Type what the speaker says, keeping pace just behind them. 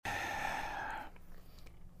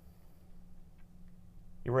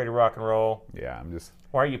You ready to rock and roll? Yeah,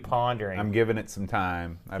 Why are you pondering? I'm giving it some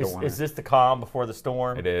time. Is this the calm before the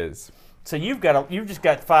storm? It is. So you've just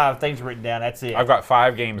got 5 things written down. That's it. I've got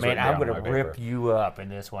 5 games Man, written down I'm going to rip you up in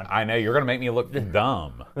this one. I know. You're going to make me look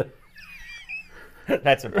dumb.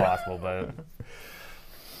 That's impossible, Bo.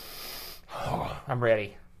 I'm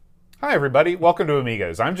ready. Hi, everybody. Welcome to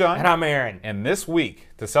Amigos. I'm John. And I'm Aaron. And this week,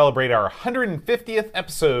 to celebrate our 150th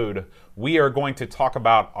episode, we are going to talk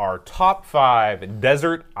about our top 5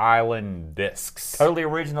 desert island discs. Totally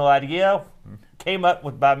original idea. Came up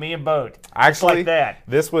with by me and Boat. Actually, like that.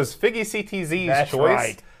 This was Figgy CTZ's That's choice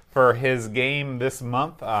right. for his game this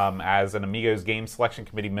month as an Amigos Game Selection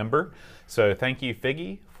Committee member. So thank you,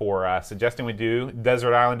 Figgy, for suggesting we do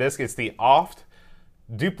Desert Island Disc. It's the oft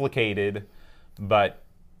duplicated, but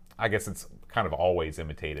I guess it's kind of always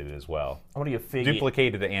imitated as well. I'm going to give Figgy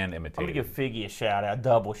Duplicated and imitated. I'm going to give Figgy a shout out,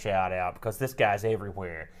 double shout out, because this guy's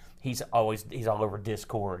everywhere. He's all over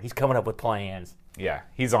Discord. He's coming up with plans. Yeah,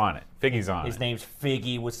 he's on it. Figgy's on His it. name's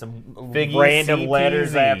Figgy with some Figgy random CTZ.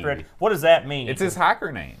 letters after it. What does that mean? It's his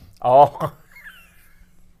hacker name. Oh.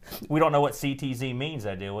 We don't know what CTZ means,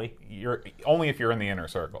 though, do we? Only if you're in the inner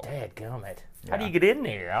circle. Dadgummit. How do Yeah. you get in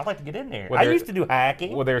there? I'd like to get in there. Well, I used to do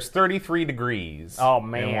hacking. Well, there's 33 degrees. Oh,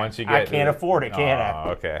 man. And once you I get can't afford it, can I? Oh,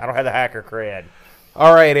 okay. I don't have the hacker cred.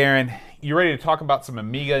 All right, Aaron. You ready to talk about some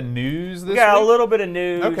Amiga news this Got week? a little bit of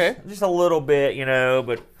news. Okay. Just a little bit,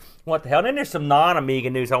 but what the hell? And then there's some non-Amiga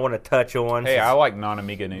news I want to touch on. Hey, I like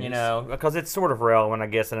non-Amiga news. Because it's sort of relevant, I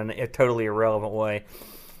guess, in a totally irrelevant way.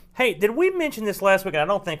 Hey, did we mention this last week? I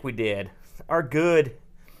don't think we did. Our good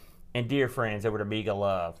and dear friends over at Amiga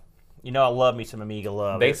Love. I love me some Amiga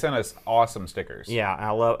Love. They sent us awesome stickers. Yeah, I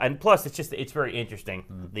love, and plus it's very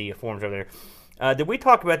interesting, the forums over there. Did we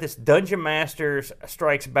talk about this Dungeon Masters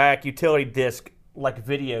Strikes Back utility disc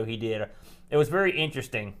video he did? It was very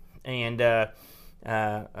interesting, and or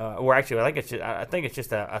actually, I think it's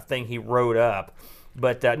just a thing he wrote up.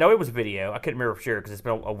 But no, it was a video. I couldn't remember for sure because it's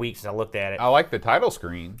been a week since I looked at it. I like the title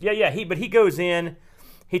screen. Yeah. He goes in.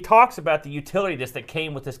 He talks about the utility disc that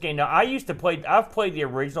came with this game. Now, I've played the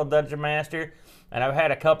original Dungeon Master, and I've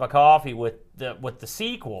had a cup of coffee with the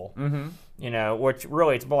sequel. Mm-hmm. Which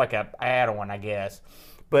really it's more like a add-on, I guess.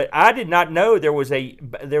 But I did not know there was a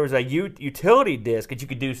utility disc that you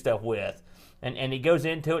could do stuff with, and he goes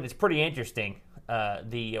into it. And it's pretty interesting.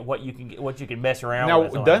 What you can mess around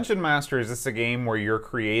with. Now, Dungeon Master, is this a game where you're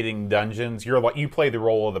creating dungeons? You play the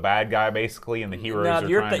role of the bad guy basically, and the heroes are trying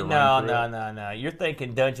to run through it? No. You're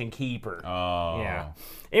thinking Dungeon Keeper. Oh. Yeah.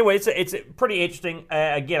 Anyway, it's pretty interesting.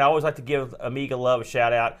 Again, I always like to give Amiga Love a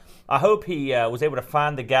shout out. I hope he was able to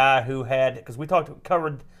find the guy who had, because we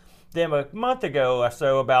covered them a month ago or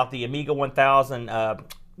so about the Amiga 1000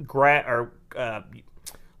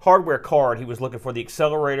 hardware card. He was looking for the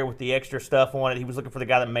accelerator with the extra stuff on it. He was looking for the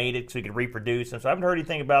guy that made it so he could reproduce it. So I haven't heard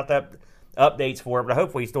anything about that, updates for it, but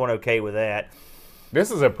hopefully he's doing okay with that. This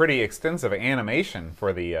is a pretty extensive animation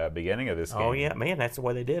for the beginning of this game. Oh, yeah, man, that's the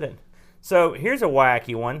way they did it. So here's a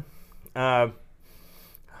wacky one.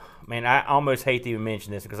 Man, I almost hate to even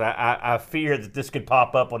mention this because I fear that this could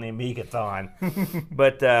pop up on the Amigathon.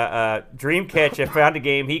 But Dreamcatcher found a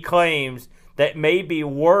game he claims that may be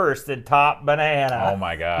worse than Top Banana. Oh,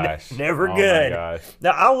 my gosh. Never good. Oh, my gosh.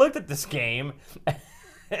 Now, I looked at this game,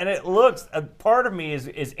 and it looks, a part of me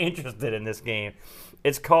is interested in this game.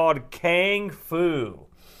 It's called Kang Fu.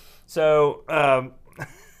 So,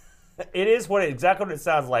 it is exactly what it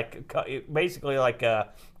sounds like. Basically like a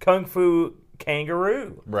Kung Fu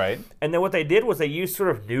Kangaroo. Right. And then what they did was they used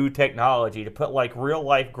sort of new technology to put real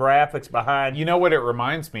life graphics behind. You know what it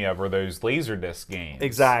reminds me of are those Laserdisc games.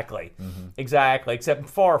 Exactly. Mm-hmm. Exactly. Except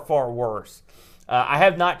far, far worse. I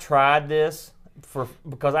have not tried this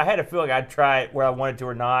because I had a feeling I'd try it where I wanted to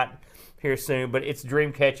or not here soon, but it's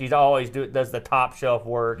Dreamcatcher. He always does the top shelf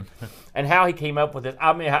work. And how he came up with this.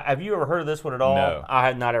 I mean, have you ever heard of this one at all? No. I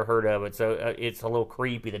have not ever heard of it, so it's a little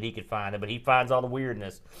creepy that he could find it, but he finds all the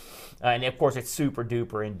weirdness. And, of course, it's super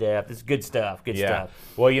duper in depth. It's good stuff. Good stuff.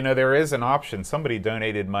 Well, there is an option. Somebody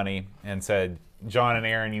donated money and said, John and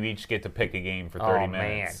Aaron, you each get to pick a game for 30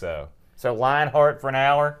 minutes. Man. So Lionheart for an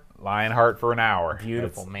hour? Lionheart for an hour.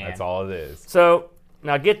 Beautiful, man. That's all it is. So,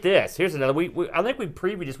 now get this. Here's another. I think we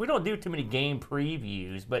previewed this. We don't do too many game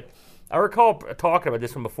previews, but I recall talking about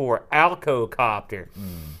this one before, Alcocopter.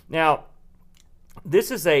 Now, this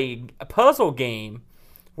is a puzzle game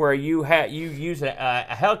where you use a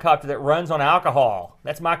helicopter that runs on alcohol.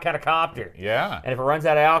 That's my kind of copter. Yeah. And if it runs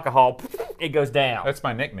out of alcohol, it goes down. That's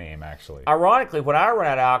my nickname, actually. Ironically, when I run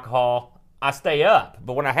out of alcohol, I stay up.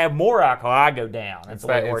 But when I have more alcohol, I go down. That's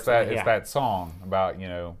It's that song about,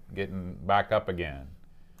 getting back up again.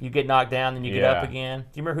 You get knocked down, then you get up Yeah. again. Do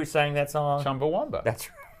you remember who sang that song? Chumbawamba. That's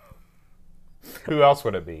right. Who else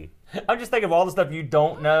would it be? I'm just thinking of all the stuff you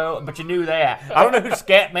don't know, but you knew that. I don't know who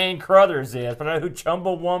Scatman Crothers is, but I know who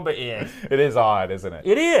Chumbawamba is. It is odd, isn't it?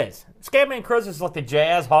 It is. Scatman Crothers is like the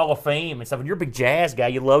Jazz Hall of Fame and stuff. And you're a big jazz guy.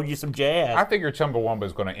 You love you some jazz. I figure Chumbawamba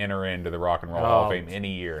is going to enter into the Rock and Roll Hall of Fame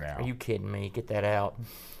any year now. Are you kidding me? Get that out.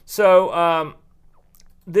 So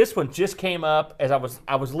this one just came up as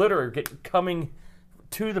I was literally coming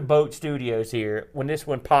to the boat studios here when this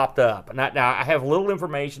one popped up. Now I have little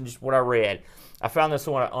information, just what I read. I found this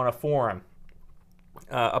on a forum.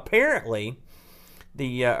 Apparently,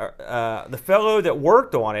 the fellow that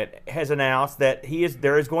worked on it has announced that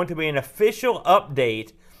there is going to be an official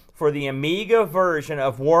update for the Amiga version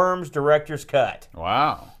of Worms Director's Cut.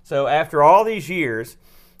 Wow. So after all these years,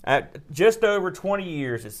 just over 20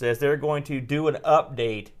 years, it says they're going to do an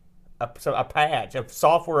update, a patch, a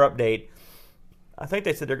software update. I think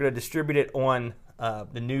they said they're going to distribute it on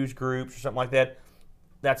the news groups or something like that.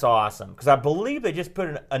 That's awesome, because I believe they just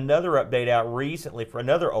put another update out recently for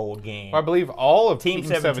another old game. Well, I believe all of Team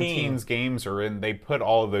Team 17's 17's games are in. They put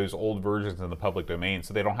all of those old versions in the public domain,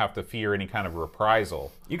 so they don't have to fear any kind of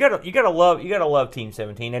reprisal. You gotta love Team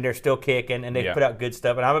 17, and they're still kicking, and they put out good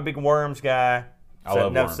stuff. And I'm a big Worms guy. I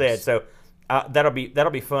love enough Worms. said. So that'll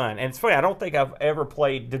be fun. And it's funny. I don't think I've ever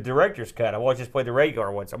played the director's cut. I've always just played the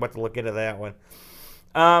regular one. So I'm about to look into that one.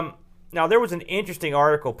 Now there was an interesting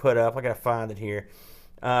article put up. I gotta find it here.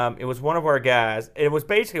 It was one of our guys. It was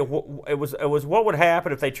basically it was what would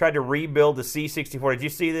happen if they tried to rebuild the C64. Did you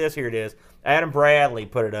see this? Here it is. Adam Bradley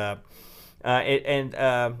put it up.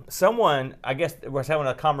 Someone, I guess, was having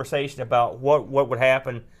a conversation about what would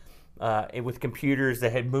happen with computers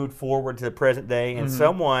that had moved forward to the present day. And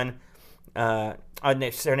someone, her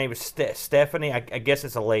name is Stephanie. I guess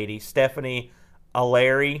it's a lady. Stephanie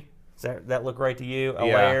Allaire. Does that look right to you?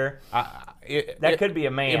 Allaire? That could be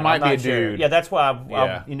a man. It might I'm be a not sure. dude. Yeah, that's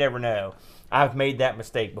why you never know. I've made that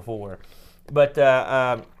mistake before. But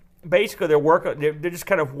basically, they're just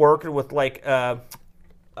kind of working with like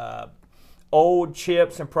old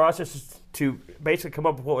chips and processors to basically come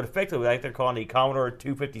up with what would effectively, like they're calling the Commodore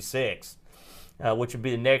 256, which would be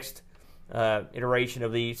the next iteration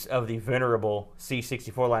of the venerable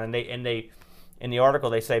C64 line. And they in the article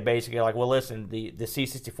they say basically like, well, listen, the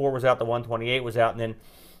C64 was out, the 128 was out, and then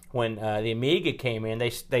when the Amiga came in,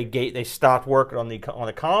 they stopped working on the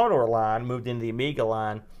Commodore line, moved into the Amiga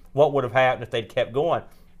line. What would have happened if they'd kept going?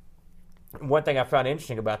 One thing I found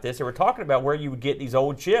interesting about this, they were talking about where you would get these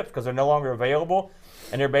old chips because they're no longer available,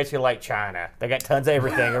 and they're basically like China. They got tons of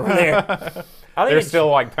everything over there. I think There's still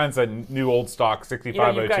like tons of new old stock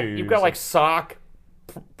 6502s. You've got like Sock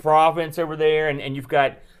province over there, and you've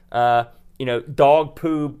got Dog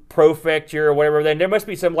Poo Prefecture or whatever. Then there must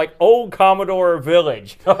be some like old Commodore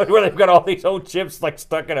village where they've got all these old chips like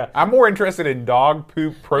stuck in a. I'm more interested in Dog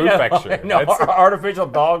Poop Prefecture. Artificial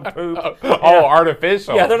dog poop.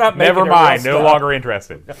 Artificial. Yeah, they're not making Never the mind. real No stuff. longer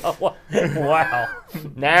interested. Wow.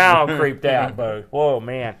 Now I'm creeped out, Bo. Whoa,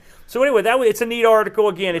 man. So anyway, it's a neat article.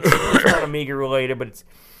 Again, it's not Amiga related, but it's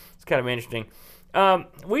kind of interesting.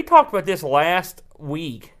 We talked about this last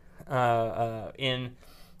week in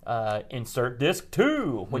Insert Disc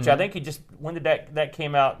 2, which I think when did that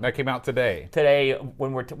came out? That came out today. Today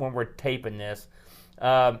when we're taping this,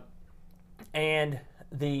 and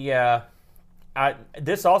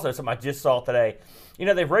this also is something I just saw today.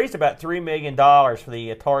 They've raised about $3 million for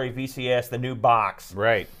the Atari VCS, the new box.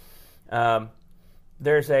 Right.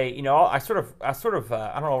 There's I don't want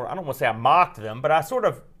to say I mocked them, but I sort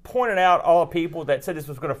of pointed out all the people that said this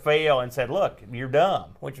was going to fail and said, look, you're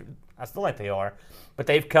dumb, which I still think they are. But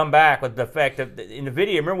they've come back with the fact that in the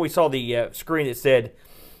video, remember we saw the screen that said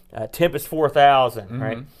Tempest 4000,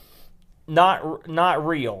 right? Not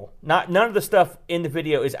real. None of the stuff in the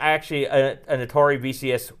video is actually an Atari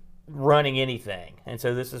VCS running anything. And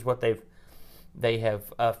so this is what they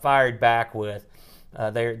have fired back with.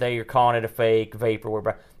 They are calling it a fake vaporware.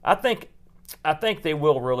 But I think they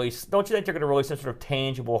will release. Don't you think they're going to release some sort of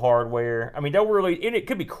tangible hardware? I mean, they'll release. It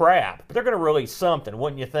could be crap, but they're going to release something,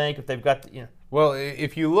 wouldn't you think? If they've got Well,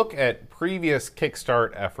 if you look at previous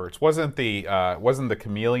Kickstart efforts, wasn't the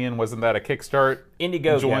Chameleon? Wasn't that a Kickstart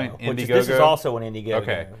Indiegogo? joint? This is also an Indiegogo.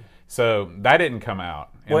 Okay, so that didn't come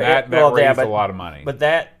out, and Well, that raised a lot of money. But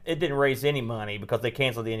it didn't raise any money because they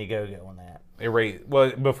canceled the Indiegogo on that. It raised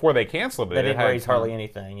before they canceled it. They didn't raise hardly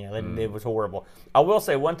anything. Yeah, it was horrible. I will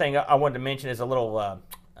say one thing I wanted to mention is a little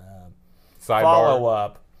Sidebar. follow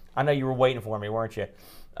up. I know you were waiting for me, weren't you?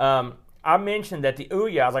 I mentioned that the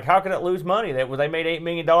Ouya, I was like, how could it lose money? They made $8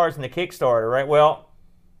 million in the Kickstarter, right? Well,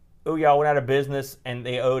 Ouya went out of business and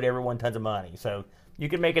they owed everyone tons of money. So you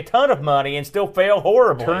can make a ton of money and still fail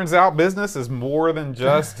horribly. Turns out business is more than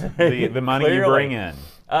just the money you bring in.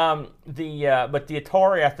 But the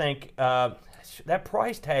Atari, I think that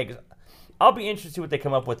price tag is. I'll be interested to see what they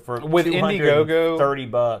come up with for Indiegogo. $30 or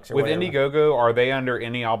with whatever. Indiegogo, are they under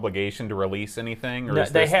any obligation to release anything? Or No,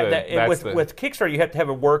 is they this have the, that that's with Kickstarter. You have to have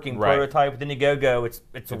a working Right. prototype. With Indiegogo, it's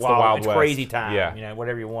the wild, Wild it's West. crazy time. Yeah. You know,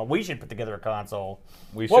 whatever you want. We should put together a console.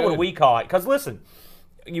 We What should. would we call it? Because listen,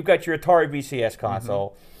 you've got your Atari VCS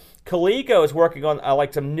console. Mm-hmm. Coleco is working on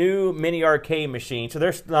like some new mini arcade machines, so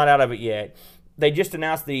they're not out of it yet. They just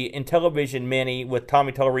announced the Intellivision Mini with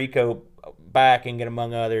Tommy Tallarico backing it,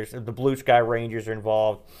 among others. The Blue Sky Rangers are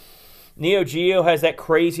involved. Neo Geo has that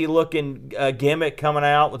crazy looking gimmick coming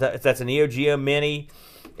out. That's a Neo Geo Mini.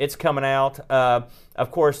 It's coming out.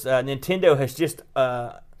 Of course, Nintendo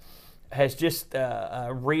has just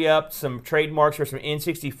re-upped some trademarks for some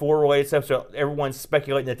N64 related stuff. So everyone's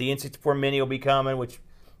speculating that the N64 Mini will be coming, which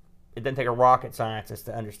it doesn't take a rocket scientist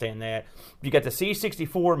to understand that. You got the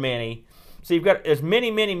C64 Mini. So you've got there's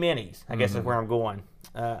many minis. I guess is where I'm going.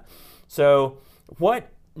 So what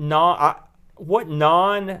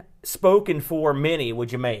non-spoken for mini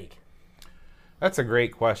would you make? That's a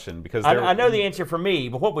great question because I know the answer for me,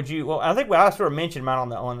 but what would you? Well, I think I sort of mentioned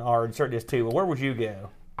mine on our insert this too. But where would you go?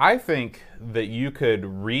 I think that you could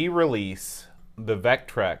re-release the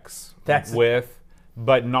Vectrex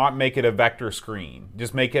but not make it a vector screen.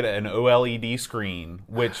 Just make it an OLED screen,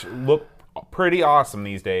 which look pretty awesome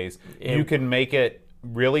these days. You can make it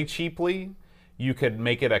really cheaply. You could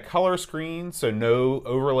make it a color screen, so no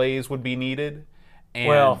overlays would be needed. And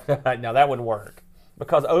Well, no, that wouldn't work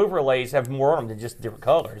because overlays have more on them than just different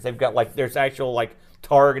colors. They've got there's actual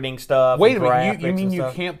targeting stuff. wait a and minute, you graphics mean and you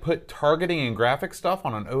stuff. can't put targeting and graphic stuff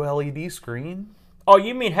on an OLED screen? Oh,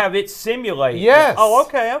 you mean have it simulate? Yes. Oh,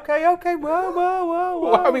 okay.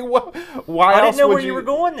 Whoa. I mean, why I else didn't know would where you were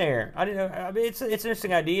going there. I didn't know. I mean, it's an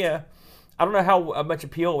interesting idea. I don't know how much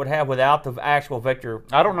appeal it would have without the actual vector.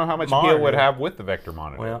 I don't know how much monitor. appeal it would have with the vector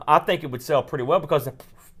monitor. Well, I think it would sell pretty well because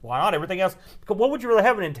why not? Everything else. What would you really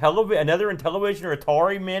have another Intellivision or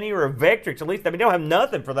Atari Mini or a Vectrex? At least, I mean, they don't have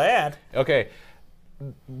nothing for that. Okay,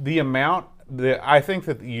 I think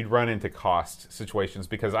that you'd run into cost situations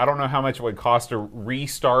because I don't know how much it would cost to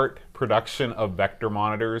restart production of vector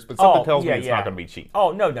monitors, but something tells me it's not going to be cheap.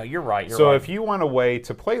 Oh, no, you're right. So if you want a way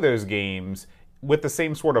to play those games with the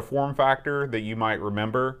same sort of form factor that you might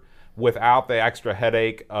remember without the extra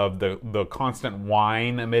headache of the constant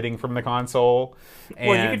whine emitting from the console.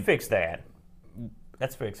 Well, you can fix that.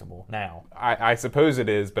 That's fixable now. I suppose it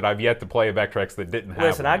is, but I've yet to play a Vectrex that didn't have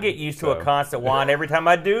Listen, one, I get used to a constant whine every time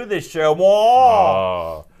I do this show.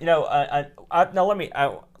 Whoa! You know,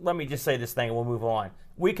 now let me just say this thing and we'll move on.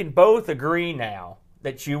 We can both agree now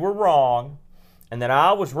that you were wrong and that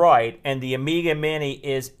I was right, and the Amiga Mini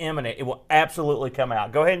is imminent. It will absolutely come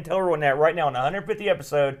out. Go ahead and tell everyone that right now on the 150th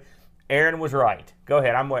episode. Aaron was right. Go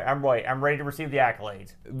ahead. I'm ready to receive the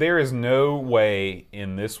accolades. There is no way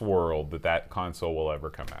in this world that console will ever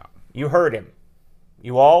come out. You heard him.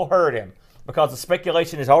 You all heard him. Because the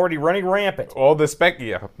speculation is already running rampant. Well,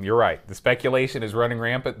 yeah, you're right. The speculation is running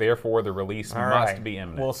rampant, therefore the release must be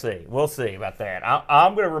imminent. We'll see about that.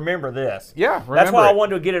 I'm going to remember this. Yeah, remember That's why I it.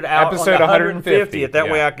 wanted to get it out Episode on the 150. That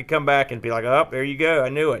way Yeah. I could come back and be like, oh, there you go. I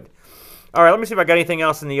knew it. All right, let me see if I got anything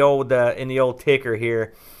else in the old ticker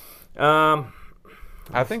here. I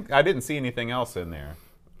think I didn't see anything else in there.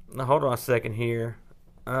 Now, hold on a second here.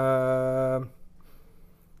 Let's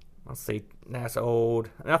see. That's old.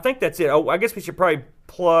 And I think that's it. Oh, I guess we should probably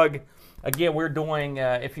plug. Again, we're doing,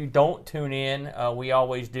 if you don't tune in, we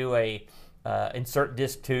always do a insert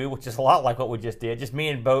disc 2, which is a lot like what we just did. Just me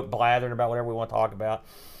and Boat blathering about whatever we want to talk about.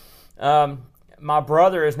 My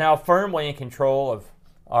brother is now firmly in control of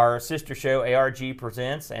our sister show, ARG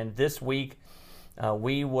Presents, and this week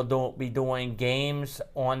we will be doing games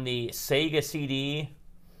on the Sega CD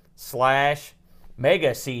 /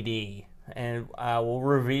 Mega CD. And I will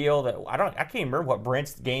reveal that I can't remember what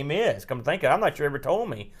Brent's game is. Come to think of it, I'm not sure he ever told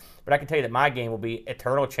me. But I can tell you that my game will be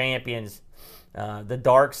Eternal Champions, the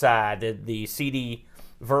Dark Side, the CD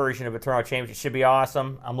version of Eternal Champions. It should be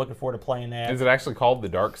awesome. I'm looking forward to playing that. Is it actually called the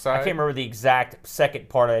Dark Side? I can't remember the exact second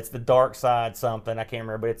part of it. It's the Dark Side something. I can't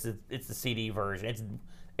remember, but it's the CD version.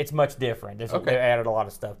 It's much different. They added a lot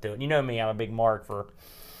of stuff to it. You know me, I'm a big mark for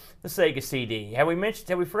the Sega CD. Have we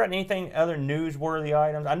forgotten anything other newsworthy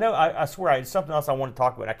items? I know, I swear, it's something else I wanted to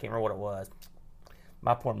talk about. I can't remember what it was.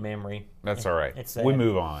 My poor memory. That's all right. It's sad. We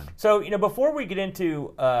move on. So, before we get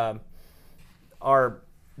into our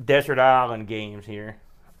Desert Island games here,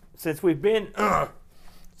 since we've been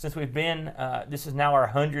since we've been. This is now our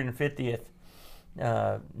 150th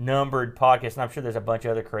numbered podcast, and I'm sure there's a bunch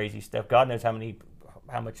of other crazy stuff. God knows how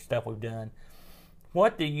much stuff we've done.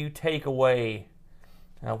 What do you take away?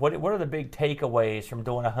 What are the big takeaways from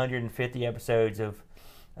doing 150 episodes of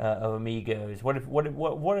Amigos?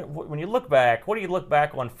 When you look back, what do you look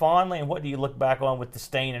back on fondly, and what do you look back on with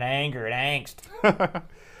disdain and anger and angst?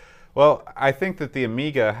 Well, I think that the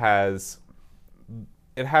Amiga has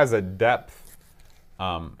a depth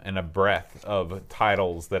and a breadth of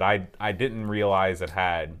titles that I didn't realize it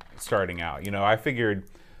had starting out. I figured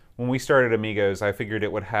when we started Amigos, I figured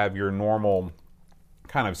it would have your normal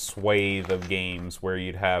kind of swathe of games where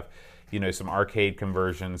you'd have, some arcade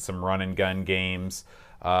conversions, some run and gun games,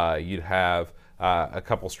 you'd have a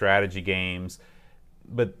couple strategy games.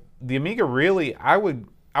 But the Amiga really, I would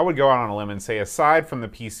go out on a limb and say, aside from the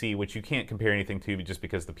PC, which you can't compare anything to just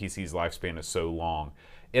because the PC's lifespan is so long,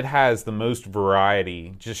 it has the most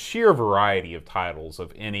variety, just sheer variety of titles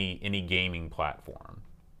of any gaming platform.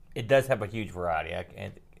 It does have a huge variety. I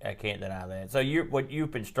can't deny that. So what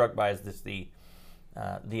you've been struck by is the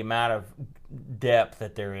amount of depth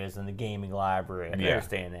that there is in the gaming library. I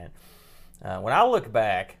understand that. When I look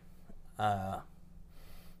back on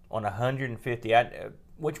 150,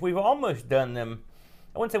 which we've almost done them.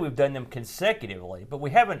 I wouldn't say we've done them consecutively, but we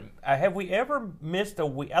haven't. Have we ever missed a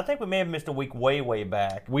week? I think we may have missed a week way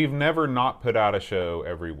back. We've never not put out a show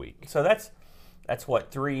every week. So that's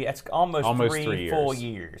what, 3? That's almost 3 full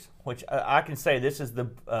years. Which I can say this is this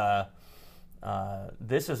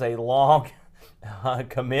is a long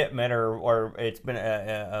commitment, or it's been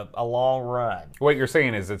a long run. What you're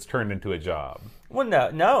saying is it's turned into a job. Well,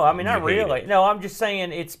 no. I mean, not really. No, I'm just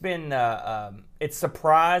saying it's been. It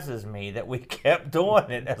surprises me that we kept doing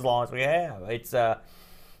it as long as we have. It's. I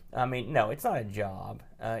mean, no, it's not a job.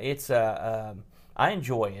 I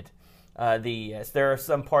enjoy it. There are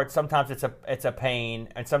some parts. Sometimes it's a pain,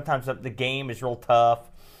 and sometimes the game is real tough,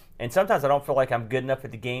 and sometimes I don't feel like I'm good enough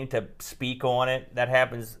at the game to speak on it. That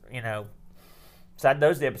happens, So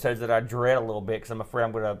those are the episodes that I dread a little bit because I'm afraid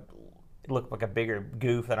I'm going to look like a bigger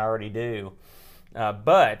goof than I already do.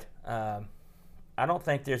 But I don't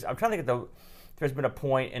think there's. I'm trying to think of there's been a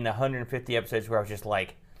point in the 150 episodes where I was just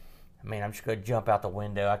like, man, I'm just going to jump out the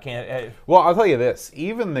window. I can't. Well, I'll tell you this.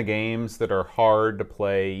 Even the games that are hard to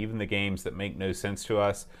play, even the games that make no sense to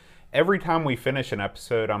us, every time we finish an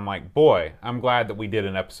episode, I'm like, boy, I'm glad that we did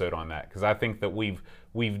an episode on that, because I think that we've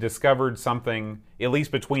discovered something, at least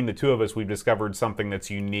between the two of us, we've discovered something that's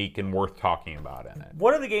unique and worth talking about in it.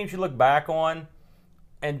 What are the games you look back on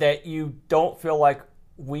and that you don't feel like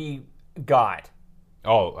we got?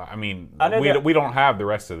 Oh, I mean, we don't have the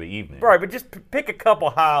rest of the evening. Right, but just pick a couple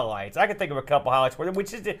highlights. I can think of a couple highlights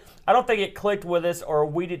which is, I don't think it clicked with us, or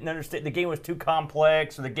we didn't understand. The game was too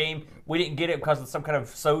complex, or we didn't get it because of some kind of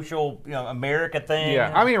social, America thing.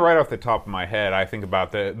 Yeah, I mean, right off the top of my head, I think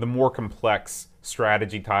about the more complex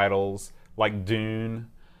strategy titles like Dune.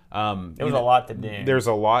 There was a lot to Dune. There's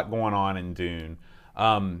a lot going on in Dune.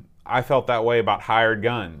 I felt that way about Hired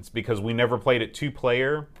Guns because we never played it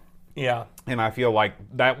 2-player. Yeah. And I feel like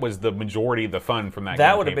that was the majority of the fun from that game.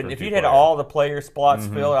 That would have been, if you'd had all the player spots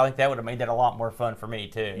filled, I think that would have made that a lot more fun for me,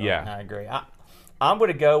 too. Yeah. I agree. I'm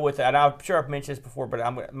going to go with, and I'm sure I've mentioned this before, but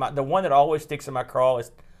the one that always sticks in my craw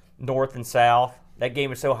is North and South. That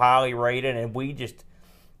game is so highly rated, and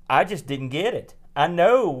I just didn't get it. I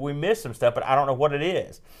know we missed some stuff, but I don't know what it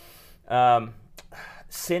is.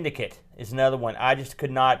 Syndicate is another one. I just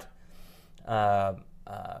could not.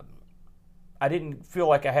 I didn't feel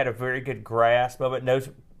like I had a very good grasp of it.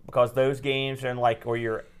 Because those games are or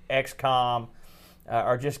your XCOM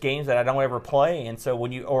are just games that I don't ever play. And so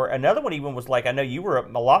or another one even was like, I know you were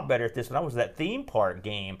a lot better at this than I was, that theme park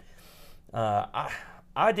game. I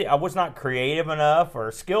was not creative enough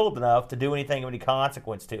or skilled enough to do anything of any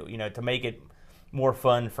consequence to make it more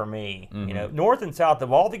fun for me. Mm-hmm. North and South,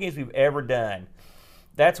 of all the games we've ever done,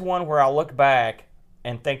 that's one where I'll look back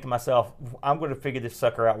and think to myself, I'm going to figure this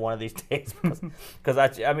sucker out one of these days because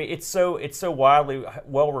I mean it's so widely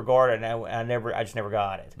well regarded, and I just never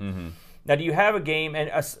got it. Mm-hmm. Now, do you have a game? And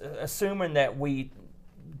assuming that we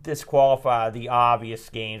disqualify the obvious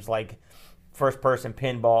games like first person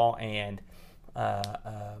pinball and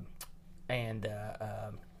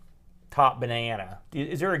Top Banana,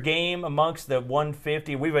 is there a game amongst the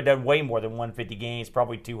 150? We've done way more than 150 games,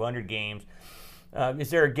 probably 200 games. Is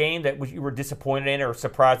there a game that you were disappointed in or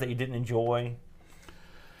surprised that you didn't enjoy?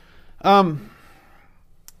 I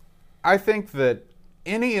think that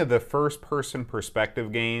any of the first-person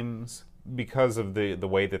perspective games because of the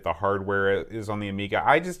way that the hardware is on the Amiga,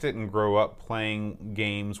 I just didn't grow up playing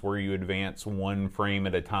games where you advance one frame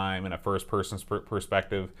at a time in a first-person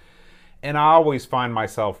perspective. And I always find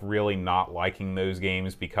myself really not liking those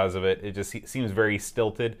games because of it. It just seems very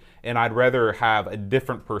stilted, and I'd rather have a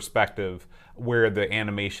different perspective where the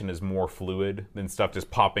animation is more fluid than stuff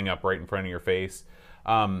just popping up right in front of your face.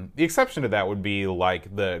 The exception to that would be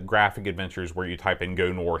like the graphic adventures where you type in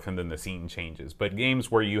 "go north" and then the scene changes. But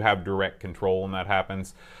games where you have direct control and that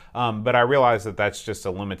happens. But I realize that that's just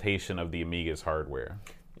a limitation of the Amiga's hardware.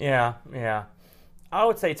 Yeah. I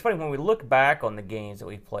would say it's funny when we look back on the games that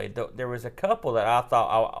we played. There was a couple that I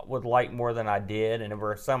thought I would like more than I did, and there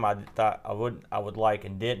were some I thought I would like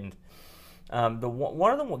and didn't.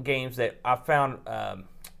 One of the games that I found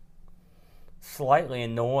slightly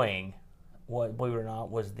annoying, believe it or not,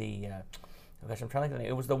 was the. Gosh, I'm trying to think.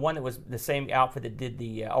 It was the one that was the same outfit that did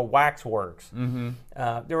the Waxworks.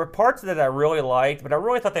 Mm-hmm. There were parts that I really liked, but I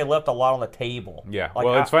really thought they left a lot on the table. Yeah,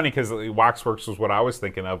 it's funny because Waxworks was what I was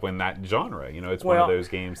thinking of when that genre. It's one of those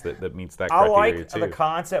games that meets that criteria I like too. The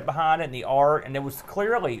concept behind it and the art, and it was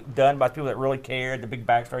clearly done by people that really cared, the big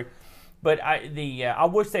backstory. But I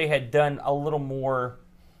wish they had done a little more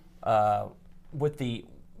with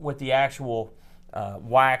the actual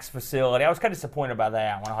wax facility. I was kind of disappointed by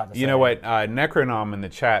that one. You know what? Necronom in the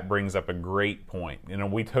chat brings up a great point.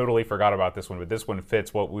 We totally forgot about this one, but this one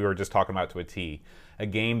fits what we were just talking about to a T. A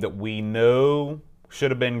game that we know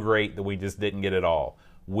should have been great that we just didn't get at all.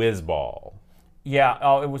 Whizball.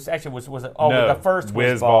 Yeah. It was the first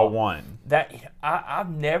Whizball 1. I've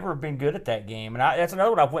never been good at that game, and that's another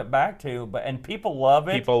one I went back to. And people love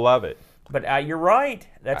it. People love it. But you're right.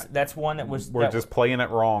 That's one that was. We're just playing it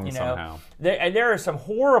wrong somehow. There are some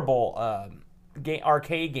horrible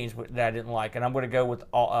arcade games that I didn't like, and I'm going to go with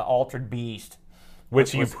Altered Beast,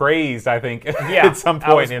 which you praised, I think, at some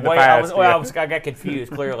point in the past. I got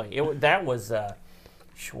confused. Clearly, that was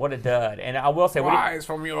what a dud. And I will say,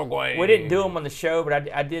 from Uruguay. We didn't do them on the show, but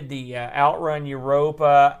I did the Outrun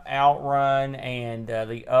Europa, Outrun, and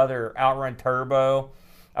the other Outrun Turbo.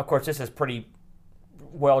 Of course, this is pretty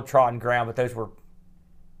well-trodden ground, but those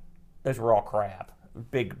were all crap.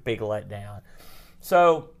 Big letdown.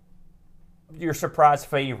 So, your surprise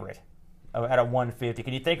favorite out of 150.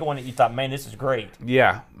 Can you think of one that you thought, man, this is great?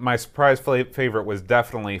 Yeah, my surprise favorite was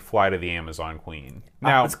definitely Flight of the Amazon Queen.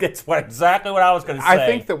 Now, that's exactly what I was going to say. I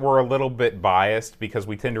think that we're a little bit biased because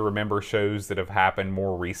we tend to remember shows that have happened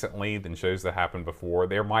more recently than shows that happened before.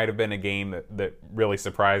 There might have been a game that really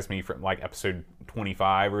surprised me from like episode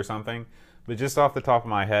 25 or something. But just off the top of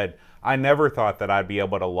my head, I never thought that I'd be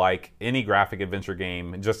able to like any graphic adventure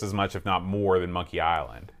game just as much, if not more, than Monkey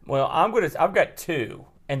Island. Well, I've got two,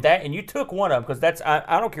 and you took one of them because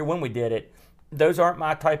I don't care when we did it. Those aren't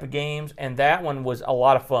my type of games, and that one was a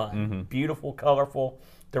lot of fun. Mm-hmm. Beautiful, colorful,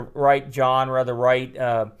 the right genre, the right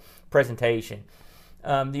presentation.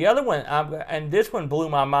 The other one, and this one blew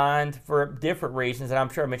my mind for different reasons, and I'm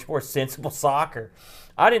sure I mentioned before, Sensible Soccer.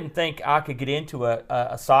 I didn't think I could get into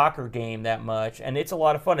a soccer game that much, and it's a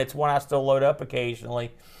lot of fun. It's one I still load up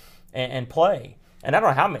occasionally and play. And I don't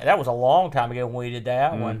know how many. That was a long time ago when we did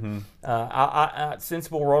that one.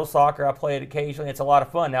 Sensible World Soccer, I play it occasionally. It's a lot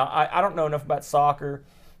of fun. Now, I don't know enough about soccer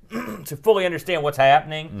to fully understand what's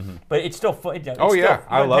happening, but it's still fun.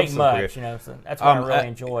 I love soccer. So that's what I really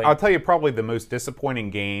enjoy. I'll tell you, probably the most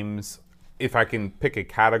disappointing games, if I can pick a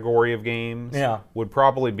category of games, would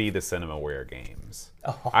probably be the Cinemaware games.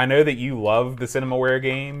 Oh. I know that you love the Cinemaware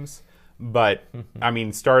games, but I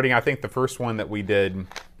think the first one that we did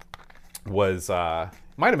was might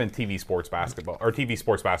have been TV Sports Basketball.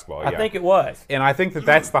 I think it was, and I think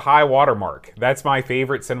that's the high watermark. That's my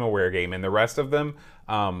favorite Cinemaware game, and the rest of them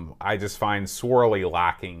I just find sorely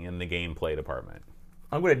lacking in the gameplay department.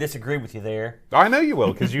 I'm going to disagree with you there. I know you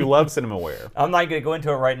will, because you love Cinemaware. I'm not going to go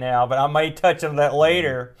into it right now, but I may touch on that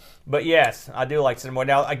later. But yes, I do like Cinemaware.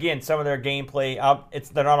 Now, again, some of their gameplay,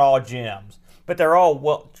 they're not all gems, but they're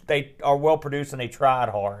all they are well produced and they tried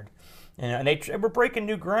hard, and they were breaking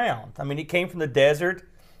new ground. It came from the desert.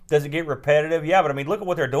 Does it get repetitive? Yeah, but look at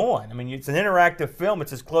what they're doing. It's an interactive film.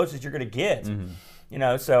 It's as close as you're going to get.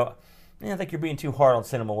 Mm-hmm. So I think you're being too hard on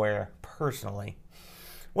Cinemaware, personally.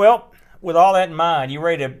 Well, with all that in mind, you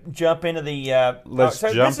ready to jump into the... Let's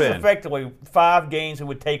jump in. This is effectively 5 games we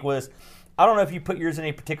would take with us. I don't know if you put yours in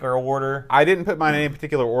any particular order. I didn't put mine in any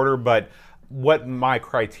particular order, but what my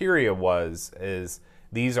criteria is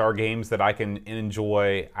these are games that I can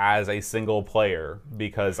enjoy as a single player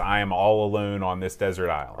because I am all alone on this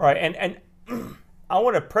desert island. Right, and I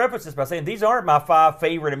want to preface this by saying these aren't my 5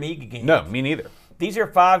 favorite Amiga games. No, me neither. These are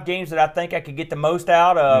 5 games that I think I could get the most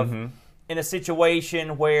out of. Mm-hmm. in a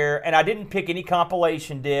situation where, and I didn't pick any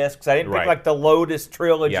compilation discs. I didn't pick Right. like the Lotus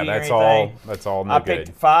trilogy Yeah, or that's anything. all no I good.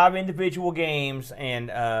 picked 5 individual games,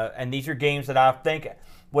 and these are games that I think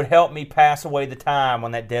would help me pass away the time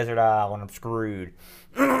on that desert island. I'm screwed.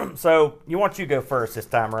 So, why don't you go first this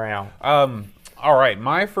time around? All right,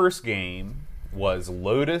 my first game was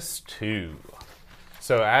Lotus 2.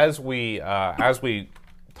 So as we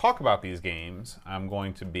talk about these games, I'm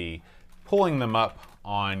going to be pulling them up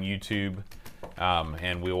on YouTube,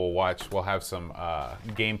 and we'll have some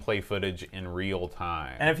gameplay footage in real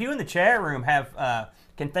time. And if you in the chat room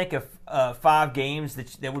can think of 5 games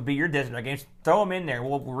that would be your desert island games, throw them in there.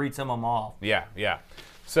 We'll read some of them off. Yeah.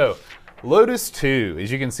 So, Lotus 2,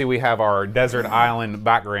 as you can see, we have our desert island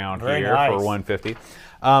background Very here nice. for 150.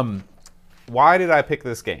 Why did I pick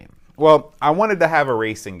this game? Well, I wanted to have a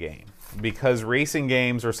racing game because racing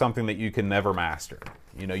games are something that you can never master.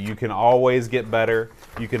 You know, you can always get better.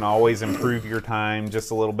 You can always improve your time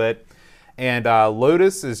just a little bit. And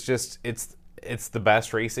Lotus is just, it's the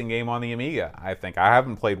best racing game on the Amiga, I think. I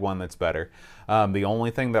haven't played one that's better. The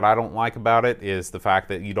only thing that I don't like about it is the fact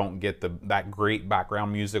that you don't get that great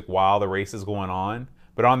background music while the race is going on.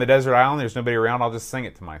 But on the desert island, there's nobody around. I'll just sing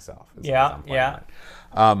it to myself. as I'm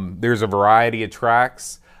playing it. There's a variety of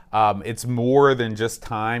tracks. It's more than just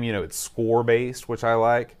time. You know, it's score-based, which I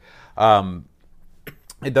like.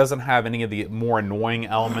 It doesn't have any of the more annoying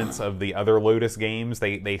elements of the other Lotus games.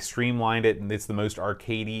 They streamlined it, and it's the most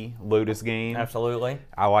arcadey Lotus game. Absolutely.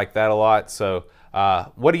 I like that a lot. So,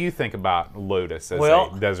 what do you think about Lotus as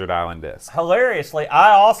a desert island disc? Hilariously,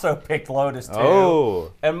 I also picked Lotus 2.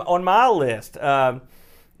 Oh. On my list. For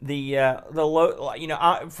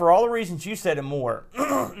all the reasons you said and more.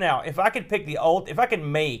 Now, if I could pick if I could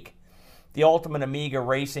make the ultimate Amiga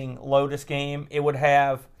racing Lotus game, it would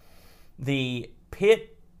have the pit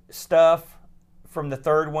stuff from the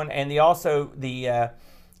third one, and the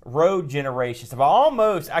road generation stuff. I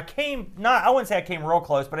wouldn't say I came real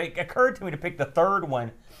close, but it occurred to me to pick the third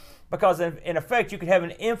one because in effect you could have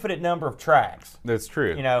an infinite number of tracks. That's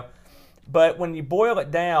true. You know, but when you boil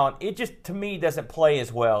it down, it just to me doesn't play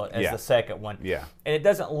as well as the second one. Yeah. And it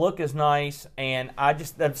doesn't look as nice, and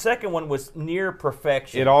the second one was near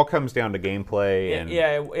perfection. It all comes down to gameplay. And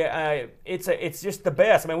It's just the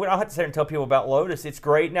best. I mean, we don't have to sit here and tell people about Lotus. It's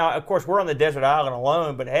great. Now, of course, we're on the desert island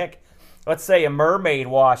alone, but heck, let's say a mermaid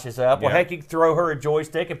washes up. Well, heck, you can throw her a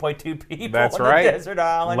joystick and play 2 people That's on right. the desert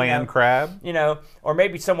island. Land crab. You know, or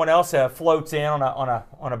maybe someone else floats in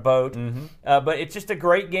on a boat. Mm-hmm. But it's just a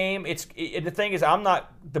great game. The thing is, I'm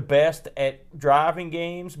not the best at driving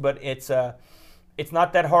games, but it's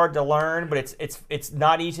not that hard to learn. But it's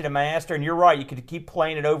not easy to master. And you're right, you could keep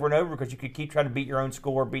playing it over and over because you could keep trying to beat your own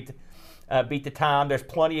score, beat the time. There's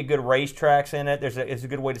plenty of good racetracks in it. It's a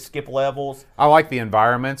good way to skip levels. I like the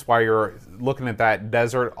environments. While you're looking at that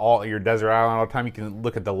your desert island all the time, you can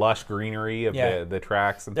look at the lush greenery of the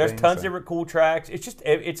tracks and There's things. tons of cool tracks.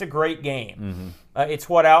 It's a great game. Mm-hmm. It's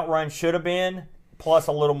what Outrun should have been, plus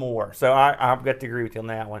a little more. So I've got to agree with you on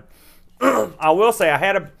that one. I will say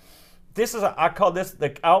I call this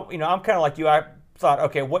I'm kind of like you. I thought,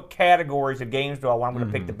 okay, what categories of games do I want? I'm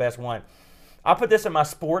going to pick the best one. I put this in my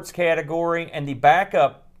sports category, and the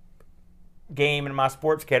backup game in my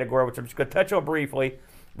sports category, which I'm just going to touch on briefly,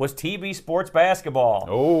 was TV Sports Basketball.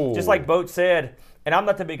 Oh. Just like Boat said, and I'm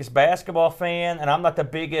not the biggest basketball fan, and I'm not the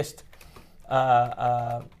biggest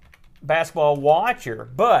basketball watcher,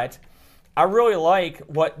 but I really like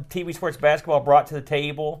what TV Sports Basketball brought to the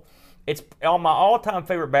table. It's on my all-time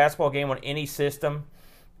favorite basketball game on any system.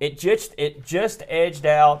 It just edged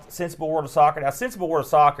out Sensible World of Soccer. Now, Sensible World of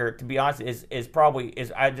Soccer, to be honest,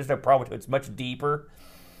 I just have a problem with it. It's much deeper.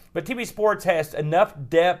 But TV Sports has enough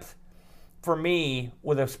depth for me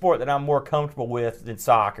with a sport that I'm more comfortable with than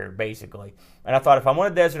soccer, basically. And I thought if I'm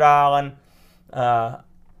on a desert island, I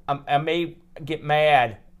may get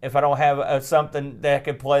mad if I don't have something that I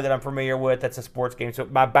can play that I'm familiar with that's a sports game. So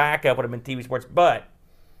my backup would have been TV Sports, but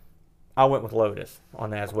I went with Lotus on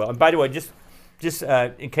that as well. And by the way, just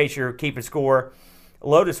in case you're keeping score,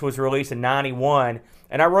 Lotus was released in '91,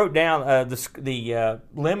 and I wrote down the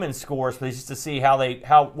Lemon scores just to see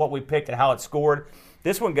what we picked and how it scored.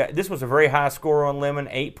 This was a very high score on Lemon,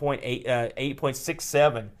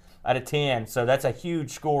 8.67 out of 10. So that's a huge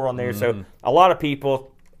score on there. So a lot of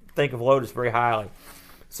people think of Lotus very highly.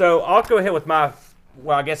 So I'll go ahead with I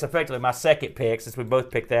guess effectively my second pick, since we both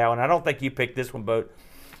picked that one. I don't think you picked this one, Boat.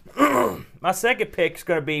 My second pick is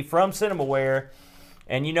going to be from Cinemaware,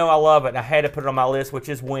 and I love it, and I had to put it on my list, which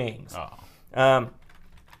is Wings. Oh.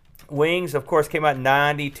 Wings, of course, came out in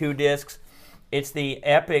 92 discs. It's the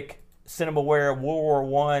epic Cinemaware World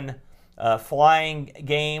War flying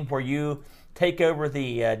game where you take over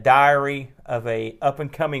the diary of a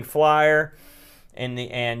up-and-coming flyer,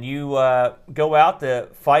 and you go out to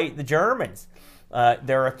fight the Germans.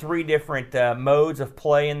 There are 3 different modes of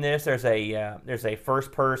play in this. There's a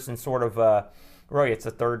first-person sort of, really it's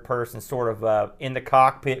a third-person sort of in the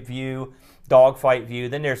cockpit view, dogfight view.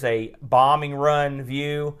 Then there's a bombing run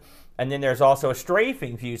view, and then there's also a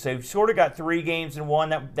strafing view. So you've sort of got 3 games in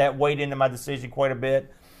one. That weighed into my decision quite a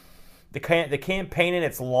bit. The campaign in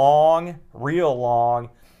it's long, real long,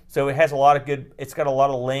 so it has a lot of good. It's got a lot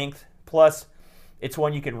of length. Plus, it's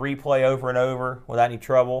one you can replay over and over without any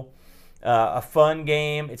trouble. A fun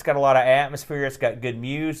game. It's got a lot of atmosphere. It's got good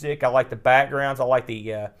music. I like the backgrounds. I like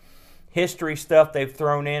the history stuff they've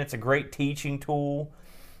thrown in. It's a great teaching tool,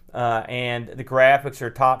 and the graphics are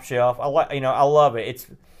top shelf. I love it.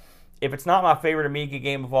 If it's not my favorite Amiga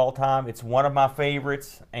game of all time, it's one of my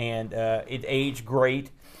favorites, and it aged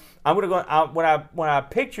great. I'm gonna go when I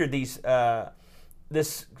pictured this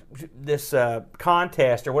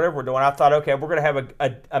contest or whatever we're doing. I thought, okay, we're gonna have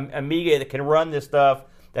a Amiga that can run this stuff,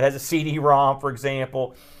 that has a CD-ROM, for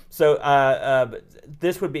example. So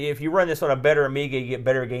this would be, if you run this on a better Amiga, you get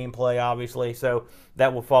better gameplay, obviously. So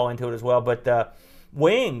that will fall into it as well. But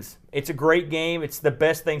Wings, it's a great game. It's the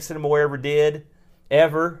best thing Cinemaware ever did,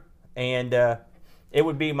 ever, and it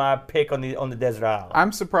would be my pick on the Desert Island.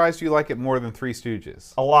 I'm surprised you like it more than Three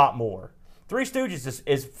Stooges. A lot more. Three Stooges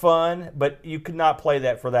is fun, but you could not play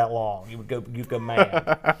that for that long. You go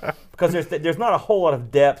mad because there's not a whole lot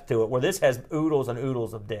of depth to it. Where this has oodles and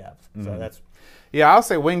oodles of depth. So that's. Yeah, I'll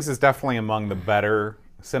say Wings is definitely among the better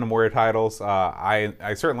Cinemaware titles.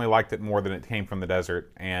 I certainly liked it more than it came from the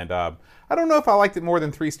desert, and I don't know if I liked it more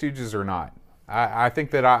than Three Stooges or not. I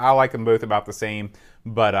think that I like them both about the same,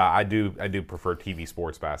 but I do prefer TV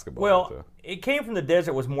sports basketball. Well, it came from the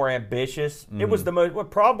desert was more ambitious. It was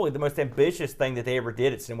probably the most ambitious thing that they ever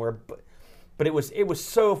did at Cinemaware, but it was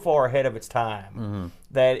so far ahead of its time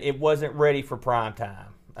that it wasn't ready for prime time.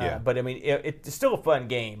 But I mean, it's still a fun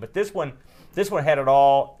game. But this one had it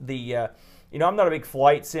all. I'm not a big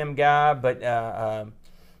flight sim guy, but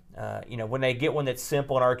when they get one that's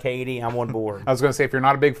simple and arcadey, I'm on board. I was going to say, if you're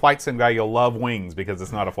not a big flight sim guy, you'll love Wings because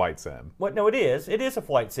it's not a flight sim. What? No, it is. It is a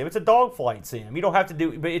flight sim. It's a dog flight sim. You don't have to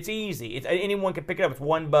do, but it's easy. Anyone can pick it up. It's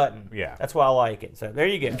one button. Yeah. That's why I like it. So there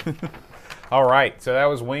you go. All right. So that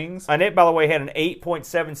was Wings. And it, by the way, had an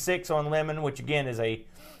 8.76 on Lemon, which again is a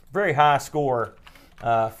very high score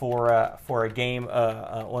for a game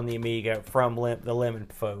on the Amiga from the Lemon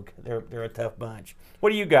folk. They're a tough bunch. What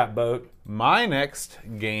do you got, Boat? My next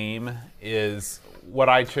game is what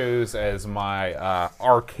I chose as my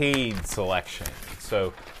arcade selection.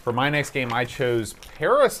 So for my next game, I chose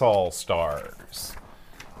Parasol Stars.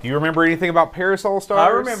 Do you remember anything about Parasol Stars? I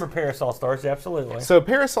remember Parasol Stars, absolutely. So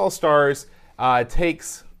Parasol Stars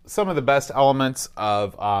takes some of the best elements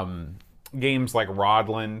of games like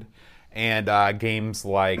Rodland and games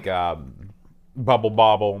like Bubble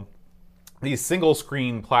Bobble, these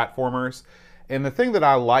single-screen platformers. And the thing that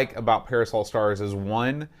I like about Parasol Stars is,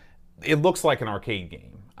 one, it looks like an arcade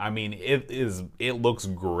game. I mean, it looks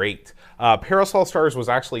great. Parasol Stars was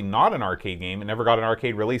actually not an arcade game. It never got an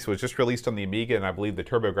arcade release. It was just released on the Amiga and I believe the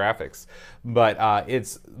TurboGrafx. But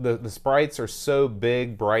the sprites are so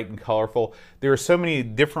big, bright, and colorful. There are so many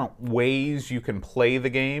different ways you can play the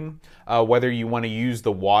game. Whether you want to use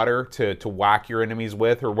the water to whack your enemies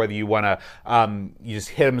with, or whether you want to you just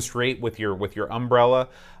hit them straight with your umbrella.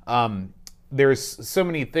 There's so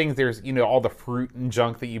many things. There's, all the fruit and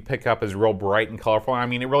junk that you pick up is real bright and colorful. I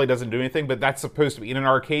mean, it really doesn't do anything, but that's supposed to be in an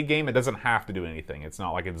arcade game. It doesn't have to do anything. It's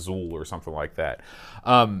not like it's Zool or something like that.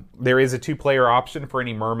 There is a 2-player option for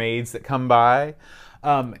any mermaids that come by.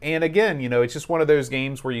 And again, it's just one of those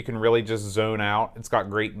games where you can really just zone out. It's got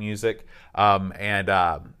great music, and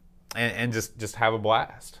just have a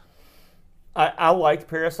blast. I liked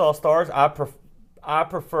Parasol Stars. I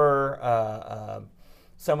prefer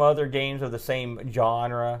some other games of the same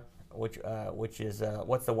genre, which is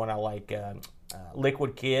what's the one I like?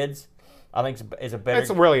 Liquid Kids. I think is a better.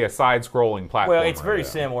 It's really a side-scrolling platform. Well, it's very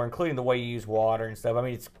similar, including the way you use water and stuff. I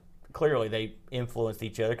mean, it's clearly they influenced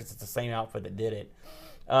each other because it's the same outfit that did it.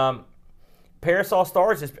 Parasol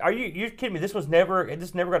Stars is. You're kidding me? This never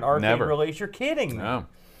got an arcade release. You're kidding me. No.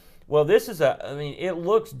 Well, it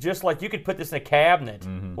looks just like you could put this in a cabinet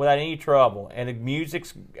without any trouble, and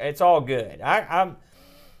the it's all good.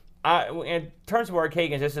 In terms of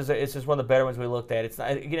arcade games, this is one of the better ones we looked at.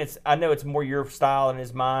 I know it's more your style than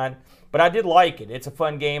is mine, but I did like it. It's a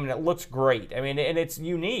fun game and it looks great. I mean, and it's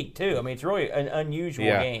unique too. I mean, it's really an unusual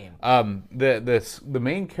game. The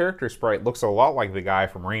main character sprite looks a lot like the guy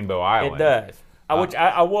from Rainbow Island. It does. Which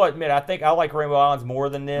I will admit, I think I like Rainbow Islands more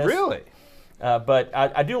than this. Really? But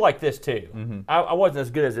I do like this too. I wasn't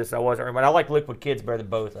as good as this. I wasn't, but I like Liquid Kids better than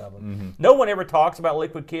both of them. No one ever talks about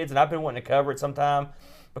Liquid Kids, and I've been wanting to cover it sometime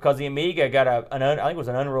because the Amiga got I think it was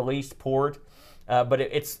an unreleased port. But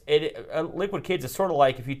Liquid Kids is sort of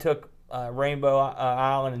like if you took Rainbow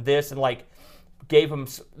Island and this and like gave them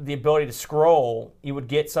the ability to scroll, you would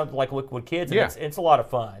get something like Liquid Kids, and it's a lot of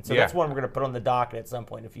fun. So that's one we're going to put on the docket at some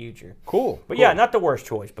point in the future. Cool. But yeah, not the worst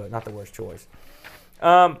choice, but not the worst choice.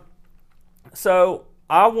 So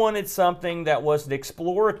I wanted something that was an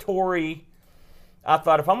exploratory. I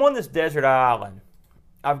thought if I'm on this desert island,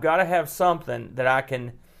 I've got to have something that I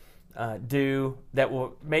can do that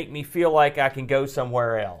will make me feel like I can go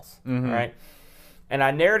somewhere else, right? And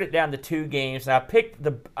I narrowed it down to 2 games, and I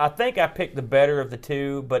think I picked the better of the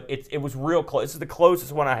 2, but it was real close. This is the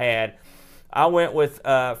closest one I had. I went with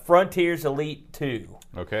Frontiers Elite 2.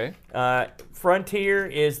 Okay. Frontier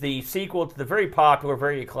is the sequel to the very popular,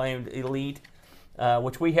 very acclaimed Elite,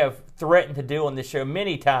 which we have threatened to do on this show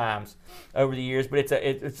many times over the years. But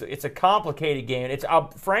it's a complicated game.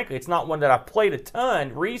 Frankly, it's not one that I've played a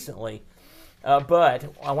ton recently. But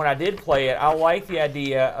when I did play it, I like the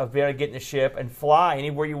idea of being able to get in the ship and fly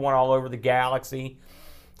anywhere you want all over the galaxy.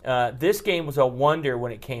 This game was a wonder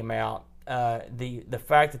when it came out. The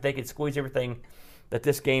fact that they could squeeze everything that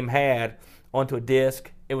this game had onto a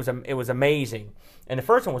disc, it was amazing. And the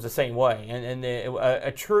first one was the same way. And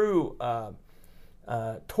a true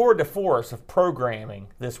tour de force of programming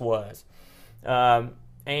this was.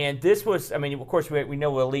 And this was, I mean, of course, we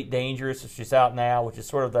know Elite Dangerous, which is out now, which is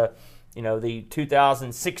sort of the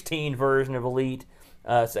 2016 version of Elite,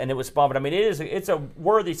 and it was fun. But I mean, it's a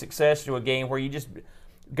worthy successor to a game where you just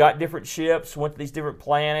got different ships, went to these different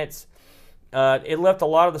planets. It left a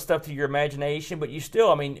lot of the stuff to your imagination, but you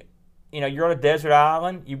still, I mean, you're on a desert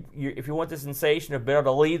island. If you want the sensation of being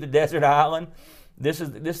able to leave the desert island, this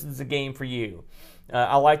is the game for you.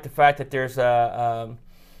 I like the fact that there's a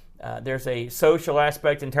social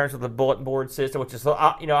aspect in terms of the bulletin board system, which is,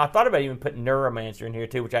 I thought about even putting Neuromancer in here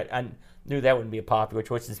too, which I knew that wouldn't be a popular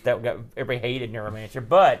choice since everybody hated Neuromancer.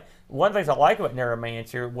 But one of the things I like about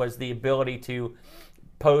Neuromancer was the ability to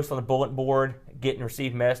post on the bulletin board, get and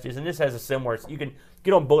receive messages, and this has a similar. You can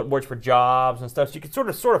get on bulletin boards for jobs and stuff, so you can sort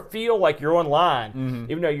of feel like you're online,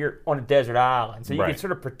 even though you're on a desert island. So you can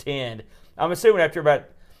sort of pretend. I'm assuming after about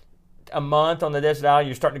a month on the desert island,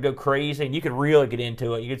 you're starting to go crazy, and you can really get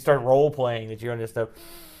into it. You can start role playing that you're on this stuff.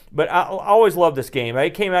 But I always loved this game.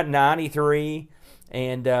 It came out in '93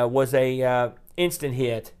 and was a instant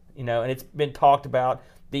hit. And it's been talked about.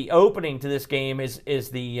 The opening to this game is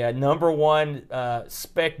the #1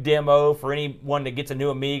 spec demo for anyone that gets a new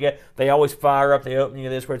Amiga. They always fire up the opening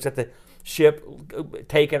of this, where it's at the ship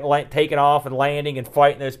taking off and landing and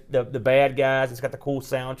fighting the bad guys. It's got the cool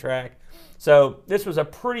soundtrack. So this was a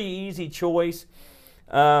pretty easy choice,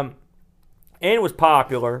 and it was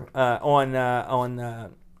popular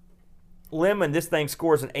on Lemon. This thing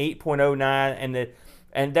scores an 8.09,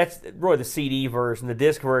 and that's really the CD version. The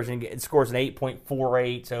disc version, it scores an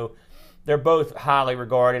 8.48. So they're both highly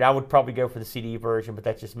regarded. I would probably go for the CD version, but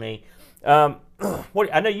that's just me. I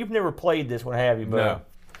know you've never played this one, have you, Bo? No.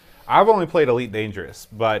 I've only played Elite Dangerous,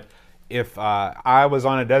 but if I was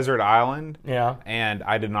on a desert island and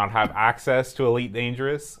I did not have access to Elite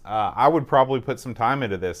Dangerous, I would probably put some time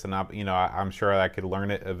into this, and I'm sure I could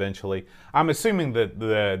learn it eventually. I'm assuming that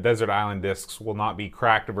the desert island discs will not be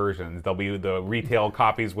cracked versions. They'll be the retail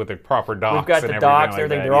copies with the proper docks. We've got and the docks, like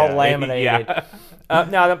everything. They're all laminated.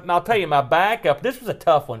 Now, I'll tell you, my backup, this was a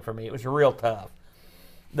tough one for me. It was real tough.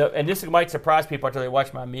 And this might surprise people until they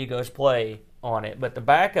watch my Amigos play on it, but the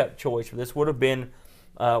backup choice for this would have been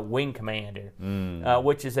Wing Commander,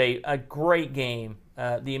 which is a great game.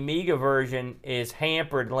 The Amiga version is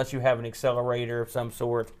hampered unless you have an accelerator of some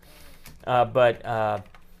sort, but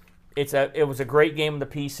it was a great game on the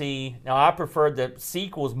PC. Now, I preferred the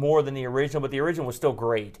sequels more than the original, but the original was still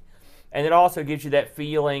great. And it also gives you that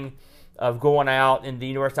feeling of going out in the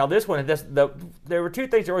universe. Now, this one, there were 2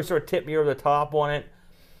 things that really sort of tipped me over the top on it.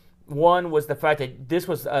 One was the fact that this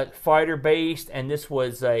was fighter-based, and this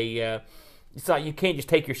was it's not, you can't just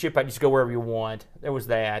take your ship out and just go wherever you want. There was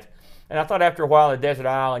that. And I thought after a while on a desert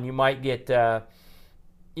island, you might want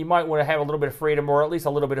to have a little bit of freedom, or at least a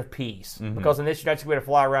little bit of peace. Because in this, you're not just going to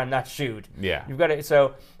fly around and not shoot. Yeah. You've got to.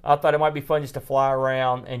 So I thought it might be fun just to fly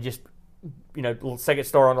around and just, little second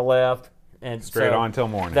star on the left. And straight on till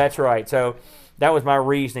morning. That's right. So that was my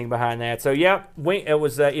reasoning behind that. So, yeah, it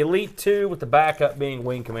was Elite 2 with the backup being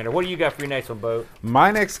Wing Commander. What do you got for your next one, Bo? My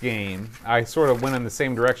next game, I sort of went in the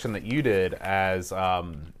same direction that you did as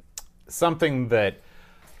something that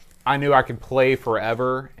I knew I could play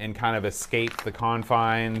forever and kind of escape the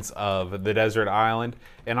confines of the desert island,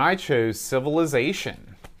 and I chose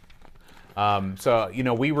Civilization. So,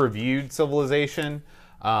 we reviewed Civilization.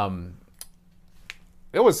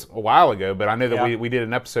 It was a while ago, but I know that we did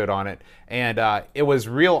an episode on it, and it was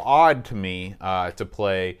real odd to me to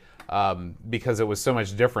play because it was so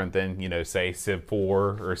much different than, say, Civ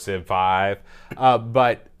 4 or Civ 5.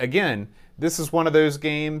 But again, this is one of those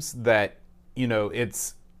games that,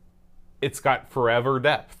 it's got forever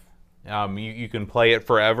depth. You can play it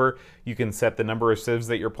forever. You can set the number of civs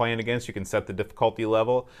that you're playing against. You can set the difficulty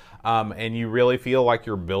level, and you really feel like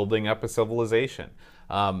you're building up a civilization.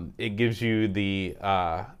 It gives you the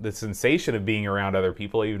sensation of being around other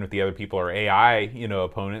people, even if the other people are AI,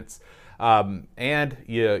 opponents. And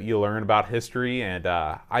you learn about history, and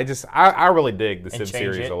I really dig the Civ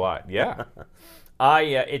series a lot. Yeah.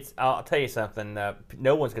 I'll tell you something.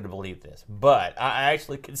 No one's going to believe this, but I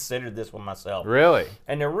actually considered this one myself. Really?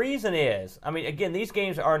 And the reason is, again, these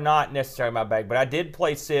games are not necessarily my bag, but I did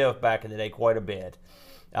play Civ back in the day quite a bit.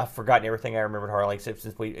 I've forgotten everything I remembered hardly,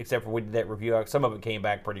 except for we did that review. Some of it came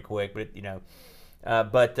back pretty quick, but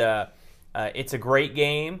it's a great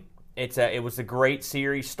game. It was a great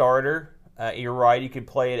series starter. You're right; you could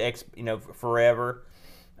play it, forever.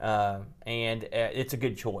 And it's a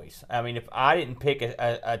good choice. If I didn't pick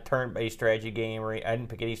a turn-based strategy game, or I didn't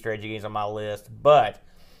pick any strategy games on my list, but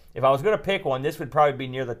if I was going to pick one, this would probably be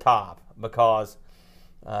near the top because,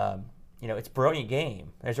 it's a brilliant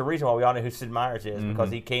game. There's a reason why we all know who Sid Meier's is, because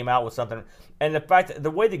he came out with something. And the fact that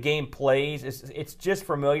the way the game plays, it's just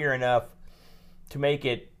familiar enough to make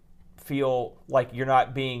it feel like you're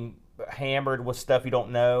not being hammered with stuff you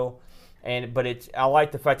don't know. But I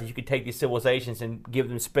like the fact that you could take these civilizations and give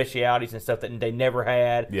them specialities and stuff that they never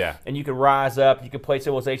had. Yeah. And you can rise up. You can play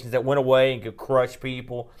civilizations that went away and could crush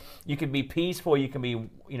people. You can be peaceful. You can be,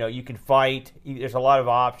 you can fight. There's a lot of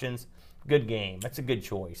options. Good game. That's a good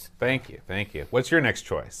choice. Thank you. What's your next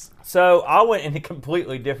choice? So I went in a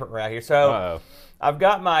completely different route here. So Uh-oh. I've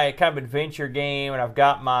got my kind of adventure game, and I've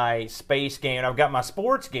got my space game, and I've got my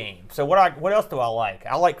sports game. So what else do I like?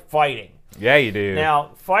 I like fighting. Yeah, you do.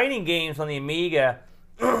 Now, fighting games on the Amiga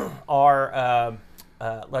are,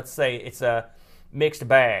 let's say, it's a mixed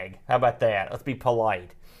bag. How about that? Let's be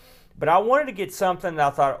polite. But I wanted to get something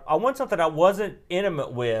that I want something I wasn't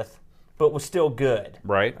intimate with, but was still good.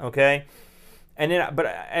 Right. Okay.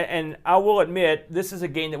 And I will admit, this is a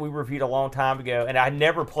game that we reviewed a long time ago, and I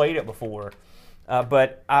never played it before.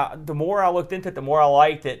 But the more I looked into it, the more I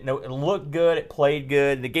liked it. It looked good. It played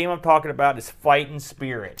good. The game I'm talking about is Fighting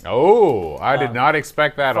Spirit. Oh, I did not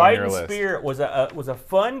expect that on your list. Fighting Spirit was a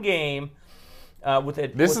fun game.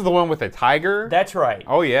 This is the one with the tiger? That's right.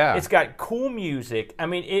 Oh, yeah. It's got cool music.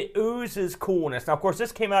 It oozes coolness. Now, of course,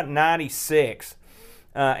 this came out in '96.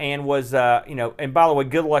 And was, and by the way,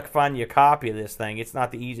 good luck finding you a copy of this thing. It's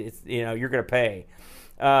not the easy. It's, you're going to pay.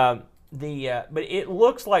 But it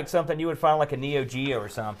looks like something you would find like a Neo Geo or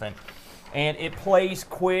something, and it plays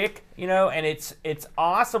quick, and it's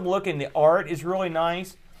awesome looking. The art is really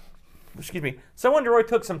nice. Excuse me. Someone really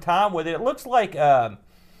took some time with it. It looks like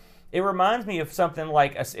it reminds me of something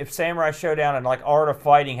like if Samurai Showdown and like Art of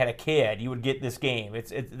Fighting had a kid, you would get this game.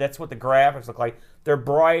 That's what the graphics look like. They're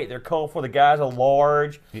bright, they're colorful. The guys are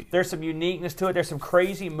large. There's some uniqueness to it. There's some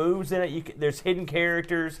crazy moves in it. There's hidden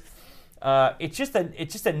characters. It's just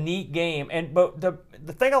a neat game. But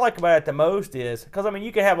the thing I like about it the most is because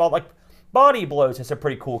you can have all like Body Blows has some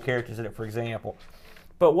pretty cool characters in it, for example.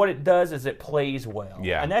 But what it does is it plays well.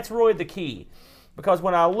 Yeah. And that's really the key. Because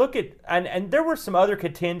when I look at and there were some other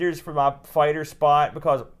contenders for my fighter spot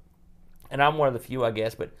and I'm one of the few, I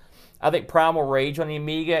guess, but I think Primal Rage on the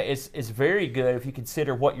Amiga is very good if you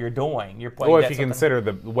consider what you're doing. You're playing. Well, if you consider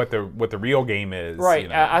what the real game is,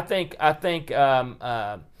 right? I think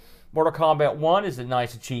Mortal Kombat 1 is a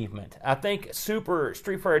nice achievement. I think Super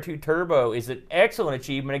Street Fighter 2 Turbo is an excellent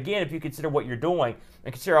achievement. Again, if you consider what you're doing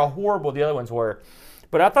and consider how horrible the other ones were.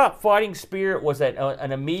 But I thought Fighting Spirit was an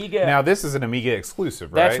Amiga. Now this is an Amiga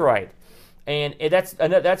exclusive, right? That's right. And that's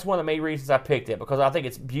one of the main reasons I picked it, because I think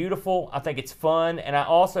it's beautiful, I think it's fun, and I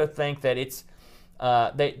also think that it's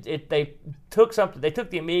they took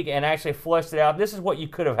the Amiga and actually fleshed it out. This is what you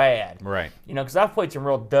could have had, right? Because I've played some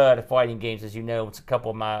real dud fighting games, as you know. It's a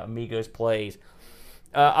couple of my Amigos plays.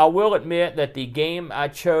 I will admit that the game I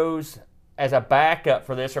chose as a backup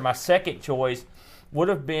for this, or my second choice, would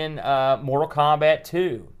have been Mortal Kombat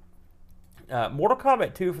 2. Mortal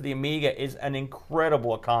Kombat 2 for the Amiga is an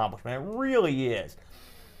incredible accomplishment. It really is.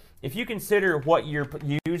 If you consider what you're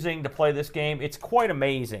using to play this game, it's quite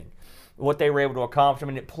amazing. what they were able to accomplish. I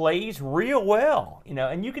mean, it plays real well,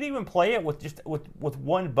 and you can even play it with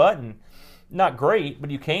one button. Not great, but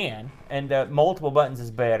you can, and multiple buttons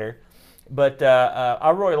is better. But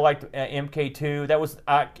I really liked MK2.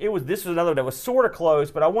 This was another that was sort of close,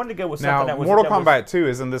 but I wanted to go with something now, that was. Mortal Kombat 2,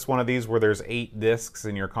 isn't this one of these where there's 8 discs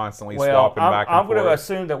and you're constantly swapping back and forth? I'm going to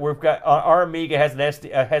assume that we've got our Amiga has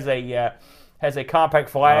a compact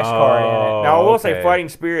flash card in it. Now I will say Fighting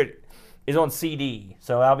Spirit is on CD,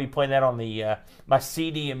 so I'll be playing that on the my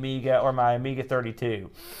CD Amiga or my Amiga 32.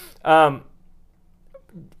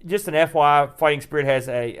 Just an FYI, Fighting Spirit has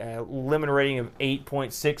a limit rating of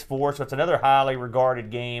 8.64, so it's another highly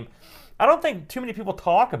regarded game. I don't think too many people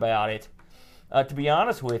talk about it, to be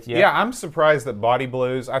honest with you. Yeah, I'm surprised that Body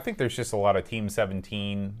Blows. I think there's just a lot of Team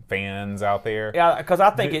 17 fans out there. Yeah, because I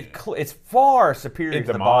think it's far superior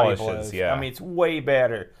to the Body Blows. Yeah. I mean, it's way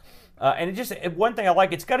better. And one thing I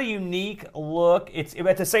like, it's got a unique look. It's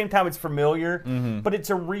at the same time it's familiar, but it's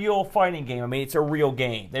a real fighting game. I mean, it's a real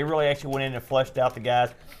game. They really actually went in and fleshed out the guys.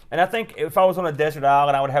 And I think if I was on a desert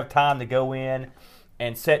island, I would have time to go in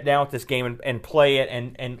and sit down with this game and play it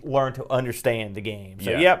and learn to understand the game.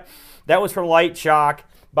 So, Yep, that was from Light Shock.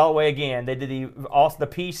 By the way, again, they did the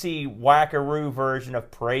PC wackaroo version of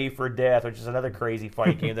Pray for Death, which is another crazy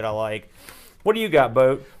fighting game that I like. What do you got,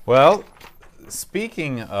 Boat? Well,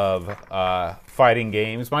 speaking of fighting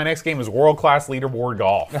games, my next game is World Class Leaderboard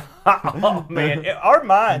Golf. Oh, man. Our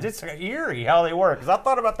minds, it's eerie how they work, because I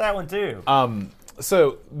thought about that one, too.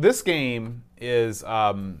 So this game is...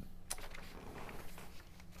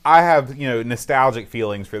 I have, nostalgic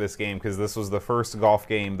feelings for this game because this was the first golf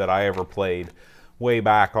game that I ever played way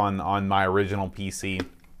back on my original PC.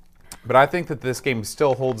 But I think that this game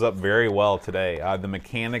still holds up very well today. The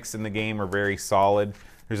mechanics in the game are very solid.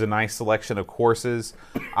 There's a nice selection of courses.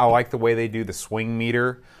 I like the way they do the swing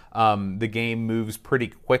meter. The game moves pretty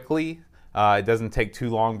quickly. It doesn't take too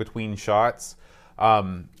long between shots.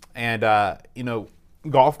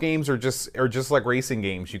 Golf games are just like racing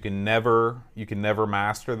games. You can never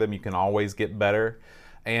master them. You can always get better.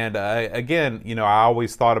 And again, I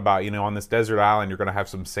always thought about, on this desert island, you're going to have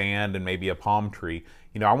some sand and maybe a palm tree.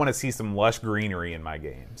 I want to see some lush greenery in my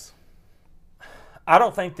games. I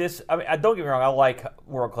don't think this. I mean, don't get me wrong. I like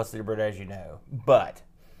World Class Leaderboard, as you know, but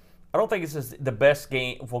I don't think this is the best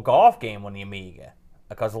golf game on the Amiga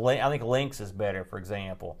because I think Lynx is better, for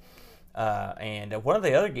example. And one of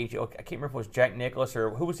the other games, I can't remember if it was Jack Nicklaus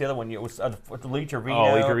or who was the other one. It was Lee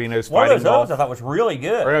Trevino. Oh, Lee Trevino's One Fighting of those Golf. others I thought was really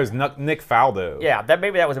good. Or it was Nick Faldo. Yeah,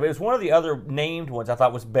 maybe that was it. It was one of the other named ones I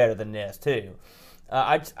thought was better than this too.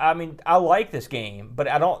 I mean, I like this game, but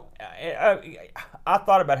I don't. I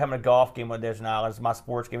thought about having a golf game on Desert Island as my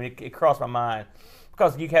sports game. It crossed my mind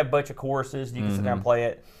because you can have a bunch of courses, you can sit down and play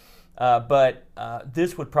it. But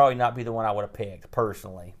this would probably not be the one I would have picked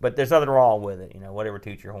personally. But there's nothing wrong with it, whatever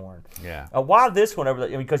toots your horn. Yeah. Why this one over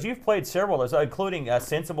there? Because you've played several of those, including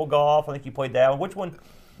Sensible Golf. I think you played that one. Which one?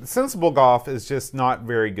 Sensible Golf is just not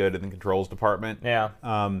very good in the controls department. Yeah.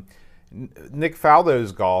 Nick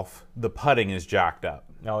Faldo's golf, the putting is jacked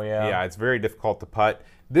up. Oh, yeah. Yeah, it's very difficult to putt.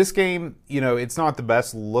 This game, it's not the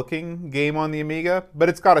best looking game on the Amiga, but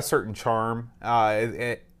it's got a certain charm.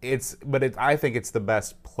 I think it's the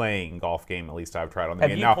best playing golf game, at least I've tried on the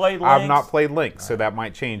game. Have you played Lynx? I've not played Lynx, so that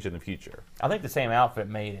might change in the future. I think the same outfit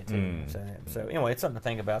made it too. So anyway, it's something to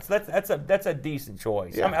think about. So that's a decent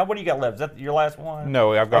choice. Yeah. I mean, what do you got left? Is that your last one?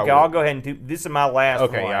 No, I've got. Okay, I'll go ahead and do. This is my last one.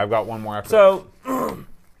 Okay, yeah, I've got one more after. So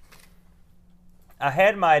I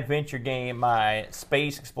had my adventure game, my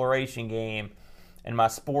space exploration game, and my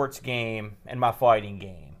sports game, and my fighting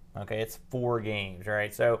game. Okay, it's 4 games,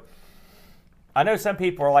 right? So I know some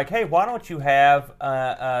people are like, hey, why don't you have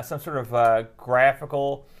some sort of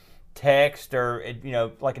graphical text or,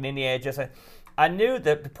 like an Indiana Jones? I knew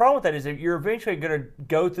that the problem with that is that you're eventually going to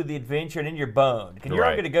go through the adventure and then you're boned. Because you're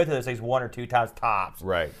only going to go through those things 1 or 2 times tops.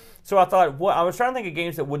 Right. So I thought, I was trying to think of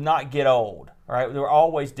games that would not get old, right? They were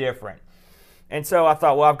always different. And so I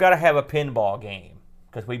thought, well, I've got to have a pinball game.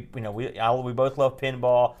 Because we both love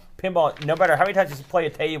pinball. Pinball, no matter how many times you play a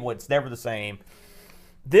table, it's never the same.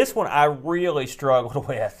 This one I really struggled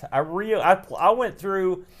with. I went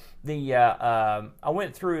through the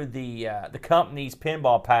company's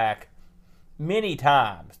pinball pack many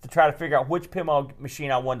times to try to figure out which pinball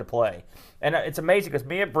machine I wanted to play. And it's amazing because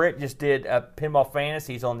me and Brent just did Pinball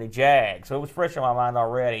Fantasies on the Jag, so it was fresh in my mind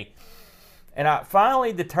already. And I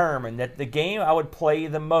finally determined that the game I would play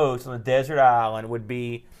the most on the desert island would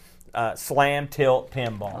be Slam Tilt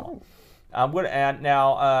Pinball. I'm going to add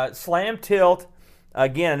now Slam Tilt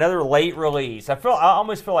Again, another late release. I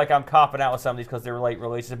almost feel like I'm copping out with some of these because they're late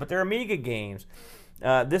releases, but they're Amiga games.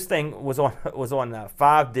 This thing was on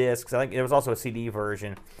 5 discs. I think there was also a CD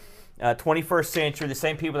version. 21st Century, the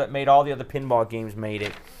same people that made all the other pinball games made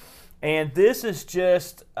it. And this is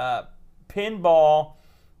just pinball.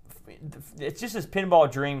 It's just as Pinball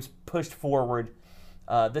Dreams pushed forward.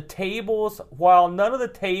 The tables, while none of the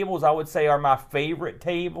tables I would say are my favorite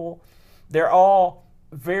table, they're all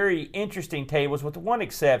very interesting tables with one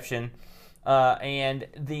exception. And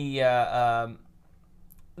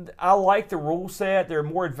I like the rule set. They're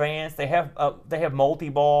more advanced. They have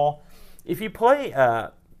multi-ball. If you play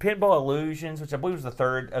Pinball Illusions, which I believe was the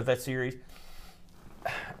third of that series,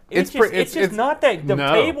 it's just not that. The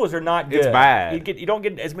tables are not good. It's bad. You don't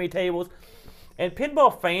get as many tables. And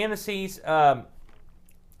Pinball Fantasies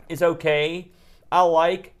is okay. I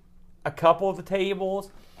like a couple of the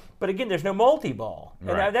tables, but again, there's no multi-ball,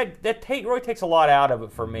 and that really takes a lot out of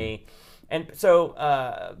it for me. And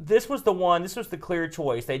so this was the one. This was the clear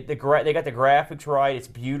choice. They got the graphics right. It's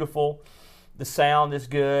beautiful. The sound is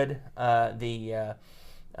good. It's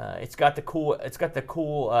got the cool.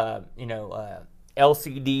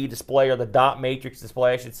 LCD display, or the dot matrix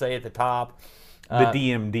display, I should say, at the top. The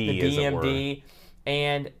DMD. The DMD.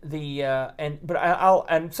 And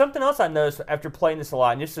something else I noticed after playing this a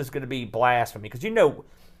lot, and this is going to be blasphemy, because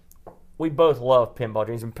we both love Pinball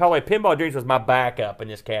Dreams, and probably Pinball Dreams was my backup in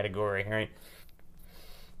this category, right?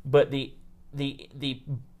 But the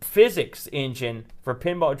physics engine for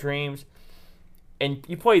Pinball Dreams, and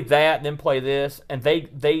you play that and then play this, and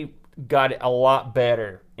they got it a lot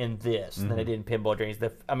better in this than they did in Pinball Dreams.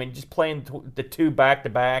 Just playing the two back to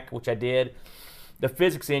back, which I did. The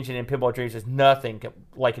physics engine in Pinball Dreams is nothing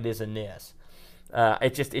like it is in this.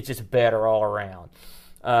 It's just better all around.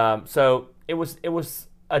 So it was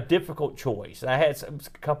a difficult choice. I had a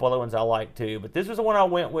couple other ones I liked too, but this was the one I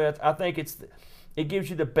went with. I think it gives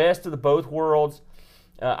you the best of the both worlds.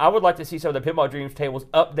 I would like to see some of the Pinball Dreams tables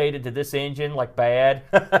updated to this engine, like bad.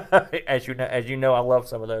 as you know, I love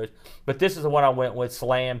some of those. But this is the one I went with,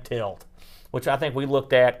 Slam Tilt, which I think we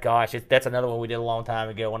looked at. Gosh, that's another one we did a long time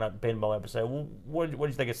ago on a pinball episode. What do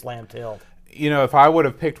you think of Slam Tilt? If I would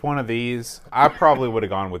have picked one of these, I probably would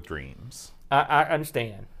have gone with Dreams. I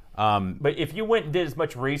understand. But if you went and did as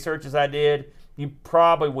much research as I did, you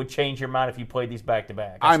probably would change your mind if you played these back to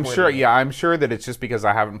back. I'm sure that it's just because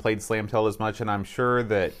I haven't played Slam Tilt as much, and I'm sure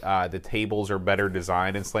that the tables are better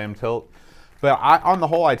designed in Slam Tilt. But on the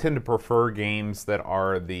whole, I tend to prefer games that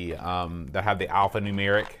are that have the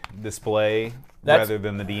alphanumeric display rather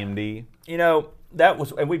than the DMD.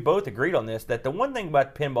 And we both agreed on this, that the one thing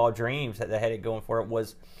about Pinball Dreams that had it going for it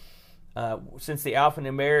was, since the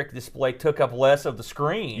alphanumeric display took up less of the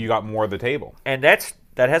screen, you got more of the table, and that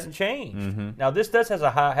hasn't changed. Now this does have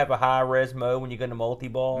a high res mode when you go into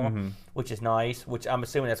multi-ball, which is nice. Which I'm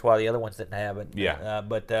assuming that's why the other ones didn't have it. Yeah.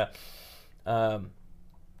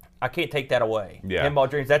 I can't take that away. Yeah. Pinball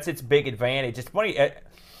Dreams, that's its big advantage. It's funny.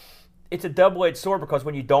 It's a double-edged sword, because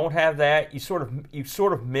when you don't have that, you sort of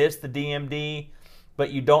miss the DMD.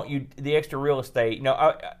 But the extra real estate.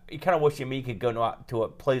 You kind of wish you could go to a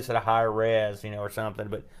place at a higher res, or something.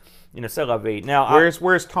 But c'est la vie. Now,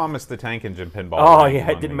 where's Thomas the Tank Engine Pinball? Oh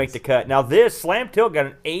yeah, it didn't make the cut. Now this Slam Tilt got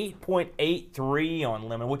an 8.83 on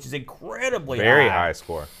Lemon, which is incredibly very high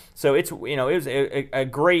score. So it's it was a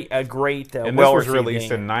great and this was released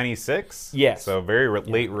game. in '96. Yes, so very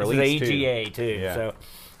late release. This is AGA too. Yeah. So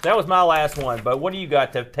that was my last one. But what do you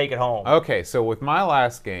got to take it home? Okay, so with my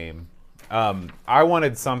last game, I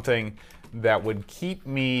wanted something that would keep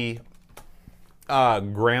me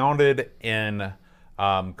grounded in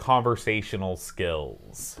conversational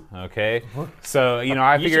skills. Okay, so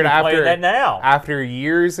I figured after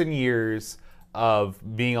years and years of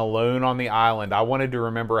being alone on the island, I wanted to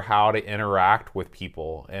remember how to interact with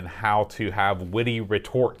people and how to have witty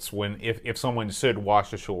retorts if someone should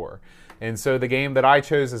wash ashore. And so the game that I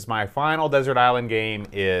chose as my final Desert Island game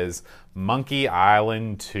is Monkey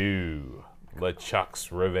Island 2,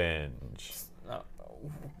 LeChuck's Revenge.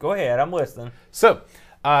 Go ahead, I'm listening. So,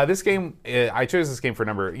 this game, I chose this game for a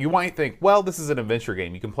number. You might think, well, this is an adventure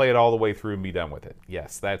game. You can play it all the way through and be done with it.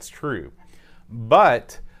 Yes, that's true.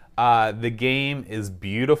 But the game is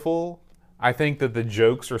beautiful. I think that the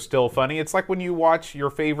jokes are still funny. It's like when you watch your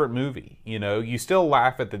favorite movie. You still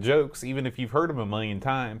laugh at the jokes, even if you've heard them a million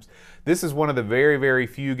times. This is one of the very, very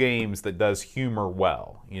few games that does humor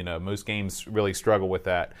well. Most games really struggle with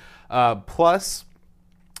that. Plus,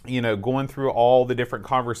 going through all the different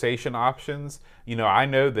conversation options, I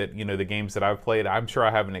know that, the games that I've played, I'm sure I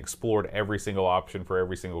haven't explored every single option for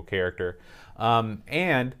every single character.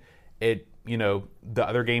 And the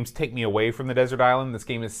other games take me away from the desert island. This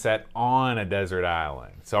game is set on a desert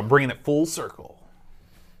island. So I'm bringing it full circle.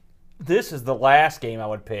 This is the last game I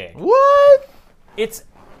would pick. What?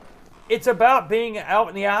 It's about being out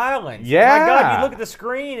in the islands. Yeah. My God, you look at the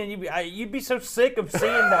screen and you'd be so sick of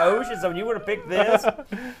seeing the oceans. I mean, you would have picked this.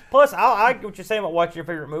 Plus, I get what you're saying about watching your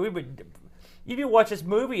favorite movie, but you do watch this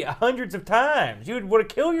movie hundreds of times. You would want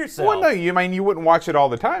to kill yourself. Well, no, you wouldn't watch it all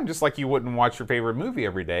the time, just like you wouldn't watch your favorite movie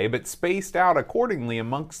every day, but spaced out accordingly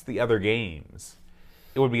amongst the other games.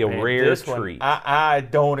 It would be a rare treat. I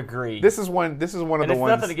don't agree. This is one of the ones. It's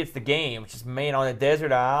nothing against the game. It's just, man, on a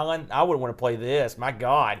desert island, I wouldn't want to play this. My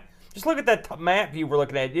God. Just look at that map view we're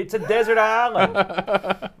looking at. It's a desert island.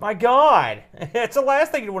 My God. It's the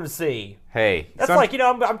last thing you want to see. Hey. That's like,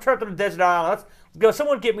 I'm trapped on a desert island.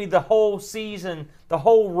 Someone get me the whole season, the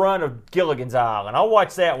whole run of Gilligan's Island. I'll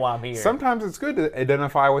watch that while I'm here. Sometimes it's good to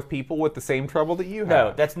identify with people with the same trouble that you have.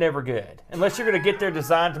 No, that's never good. Unless you're going to get there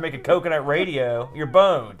designed to make a coconut radio, you're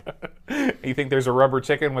boned. You think there's a rubber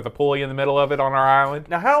chicken with a pulley in the middle of it on our island?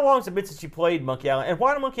 Now, how long has it been since you played Monkey Island? And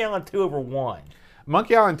why Monkey Island 2 over 1?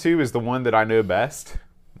 Monkey Island 2 is the one that I know best.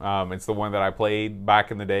 It's the one that I played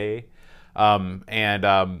back in the day.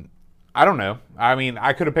 I don't know. I mean,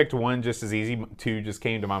 I could have picked 1 just as easy. 2 just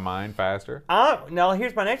came to my mind faster. Now,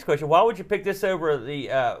 here's my next question. Why would you pick this over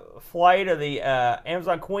the Flight of the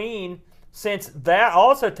Amazon Queen, since that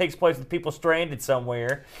also takes place with people stranded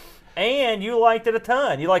somewhere, and you liked it a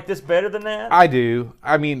ton? You like this better than that? I do.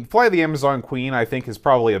 I mean, Flight of the Amazon Queen, I think, is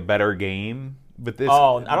probably a better game. But this,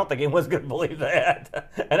 I don't think anyone's going to believe that.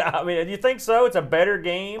 And I mean, do you think so? It's a better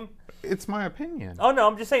game? It's my opinion. Oh, no,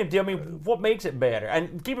 I'm just saying, I mean, what makes it better?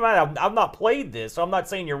 And keep in mind, I've not played this, so I'm not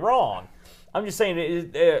saying you're wrong. I'm just saying,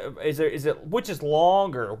 is it which is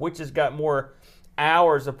longer? Which has got more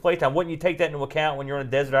hours of playtime? Wouldn't you take that into account when you're on a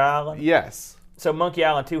desert island? Yes. So Monkey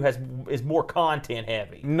Island 2 is more content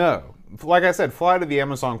heavy. No. Like I said, Flight of the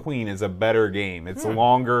Amazon Queen is a better game. It's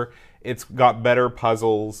longer. It's got better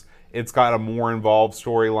puzzles. It's got a more involved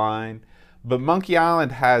storyline. But Monkey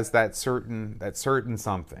Island has that certain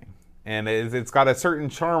something. And it's got a certain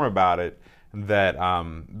charm about it that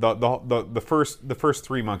the first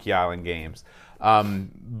 3 Monkey Island games,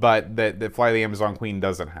 but that Flight of the Amazon Queen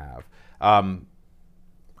doesn't have. I'm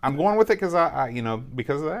going with it because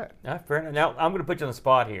because of that. Fair enough. Now I'm going to put you on the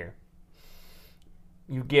spot here.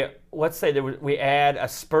 You get, let's say we add a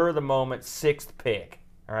spur of the moment 6th pick.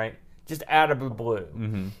 All right, just out of the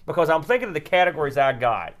blue, because I'm thinking of the categories I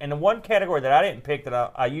got, and the one category that I didn't pick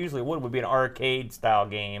that I usually would be an arcade style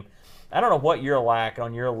game. I don't know what you're lacking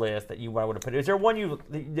on your list that you would have put in. Is there one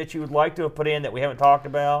that you would like to have put in that we haven't talked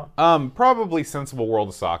about? Probably Sensible World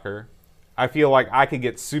of Soccer. I feel like I could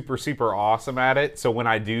get super, super awesome at it. So when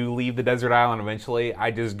I do leave the desert island eventually,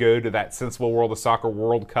 I just go to that Sensible World of Soccer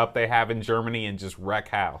World Cup they have in Germany and just wreck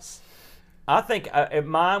house. I think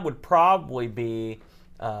mine would probably be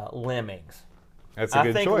Lemmings. That's a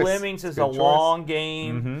good choice. I think Lemmings is a long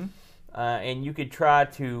game, and you could try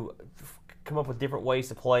to come up with different ways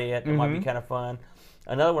to play it. It might be kind of fun.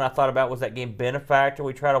 Another one I thought about was that game Benefactor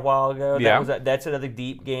we tried a while ago. Yeah. That's another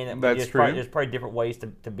deep game. That's true. There's probably different ways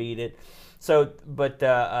to beat it. So, but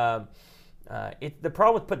the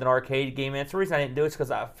problem with putting an arcade game in, it's the reason I didn't do it, is because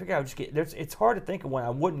I figured I would just get. It's hard to think of one I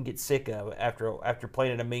wouldn't get sick of after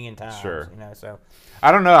playing it a million times. Sure. So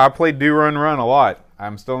I don't know. I played Do Run Run a lot.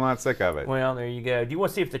 I'm still not sick of it. Well, there you go. Do you want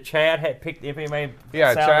to see if the chat had picked, if anybody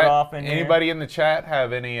sounded chat, off in anybody in the chat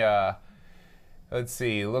have any? Let's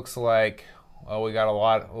see. Looks like we got a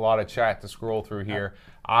lot of chat to scroll through here.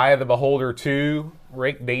 Eye of the Beholder 2,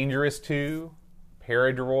 Rake Dangerous 2,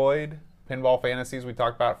 Paradroid, Pinball Fantasies we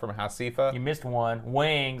talked about from Hasifa. You missed one.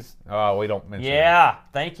 Wings. Oh, we don't mention Yeah.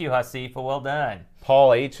 Thank you, Hasifa. Well done.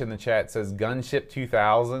 Paul H. in the chat says Gunship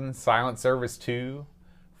 2000, Silent Service 2,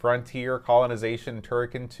 Frontier, Colonization,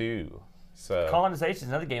 Turrican 2. So Colonization is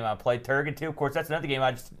another game I played. Turrican 2, of course, that's another game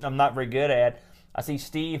I'm not very good at. I see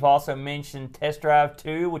Steve also mentioned Test Drive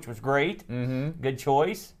 2, which was great. Good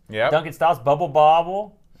choice. Yep. Duncan Styles, Bubble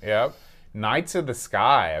Bobble. Yep. Knights of the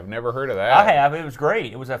Sky. I've never heard of that. I have. It was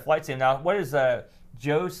great. It was a flight sim. Now, what does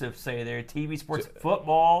Joseph say there? TV Sports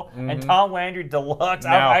Football and Tom Landry Deluxe.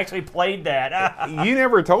 Now, I actually played that. You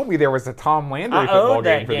never told me there was a Tom Landry football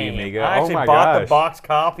game for the Amiga. I actually bought the box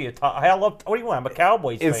copy of Tom. I love. What do you want? I'm a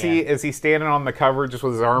Cowboys fan. Is he standing on the cover just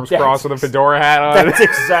with his arms crossed with a fedora hat on? That's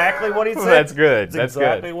exactly what he said. That's good. That's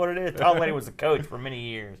exactly what it is. Tom Landry was the coach for many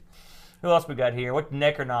years. Who else we got here? What did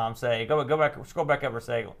Necronom say? Go back. Scroll back up for a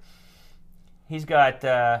second. He's got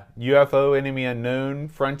UFO, Enemy Unknown,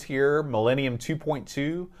 Frontier, Millennium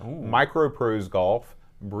 2.2, Microprose Golf,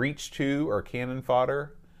 Breach 2 or Cannon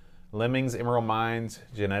Fodder, Lemmings, Emerald Mines,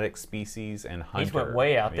 Genetic Species, and Hunter. He went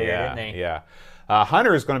way out there, didn't he? Yeah.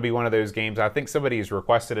 Hunter is going to be one of those games. I think somebody's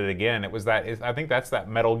requested it again. It was I think that's that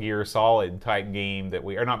Metal Gear Solid type game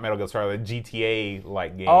or not Metal Gear Solid, the GTA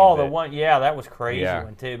like game. Oh, the one, yeah, that was crazy Yeah.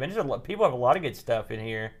 one too. Man, people have a lot of good stuff in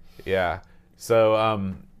here. Yeah.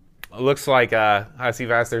 So it looks like I see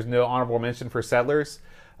fast. There's no honorable mention for Settlers.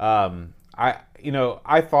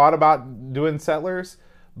 I thought about doing Settlers,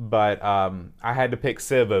 but I had to pick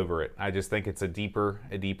Civ over it. I just think it's a deeper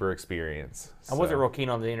experience. I wasn't real keen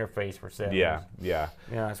on the interface for Settlers. Yeah. Yeah,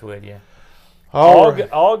 that's with you. All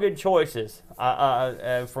All good choices.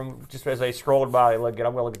 From just as I scrolled by, I'm going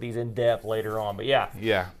to look at these in depth later on. But yeah,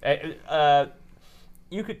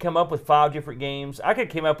 you could come up with 5 different games. I could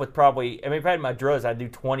come up with probably. I mean, if I had my druthers, I'd do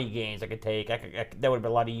 20 games. I could take. That would have been a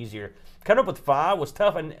lot easier. Coming up with 5 was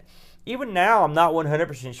tough, and even now, I'm not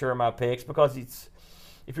 100% sure of my picks because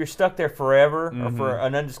if you're stuck there forever or for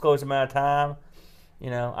an undisclosed amount of time, I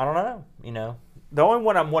don't know. The only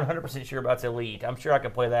one I'm 100% sure about is Elite. I'm sure I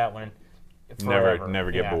could play that one. Forever.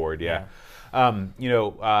 Never get bored. Yeah.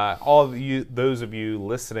 All of you, those of you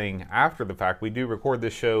listening after the fact, we do record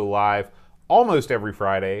this show live almost every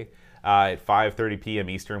Friday at 5:30 p.m.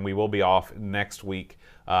 Eastern. We will be off next week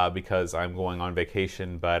because I'm going on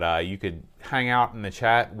vacation, but you could hang out in the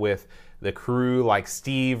chat with the crew like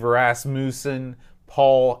Steve Rasmussen,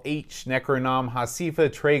 Paul H. Necronom, Hasifa,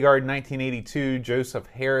 Tragard 1982, Joseph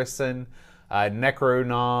Harrison,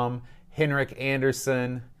 Necronom, Henrik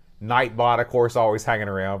Anderson, Nightbot, of course, always hanging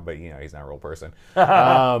around, but he's not a real person.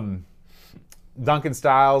 Duncan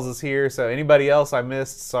Styles is here, so anybody else I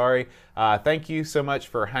missed, sorry. Thank you so much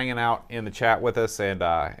for hanging out in the chat with us and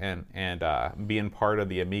being part of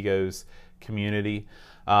the Amigos community.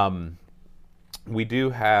 We do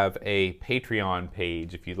have a Patreon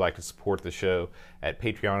page if you'd like to support the show at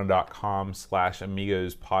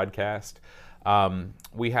patreon.com/AmigosPodcast.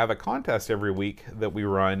 We have a contest every week that we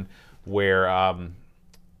run where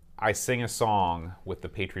I sing a song with the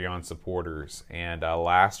Patreon supporters, and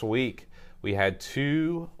last week we had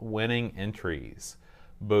 2 winning entries.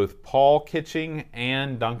 Both Paul Kitching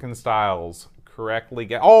and Duncan Styles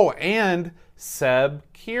correctly and Seb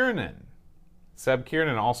Kiernan. Seb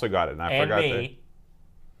Kiernan also got it, and I forgot me.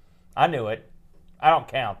 I knew it. I don't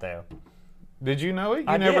count, though. Did you know it?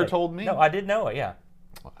 You never told me? No, I did know it, yeah.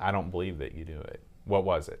 I don't believe that you knew it. What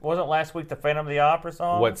was it? Wasn't last week the Phantom of the Opera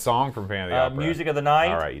song? What song from Phantom of the Opera? Music of the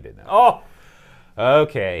Night. All right, you did know. Oh!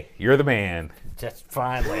 Okay, you're the man. Just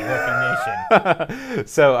finally, recognition.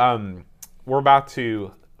 So we're about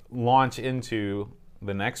to launch into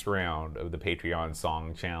the next round of the Patreon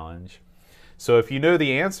Song Challenge. So if you know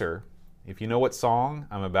the answer, if you know what song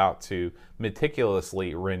I'm about to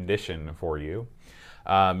meticulously rendition for you,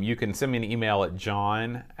 you can send me an email at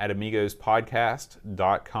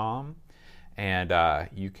john@amigospodcast.com, and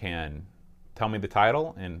you can tell me the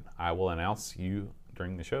title, and I will announce you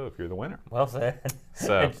during the show if you're the winner. Well said.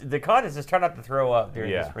 So the contest is try not to throw up during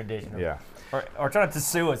this rendition. Yeah. Or try not to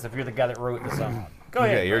sue us if you're the guy that wrote the song. Go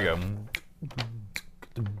ahead. Yeah, here you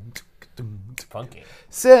go. Funky.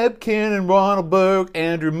 Seb Kiernan, Ronald Burke,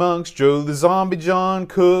 Andrew Monks, Joe the Zombie, John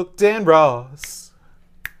Cook, Dan Ross,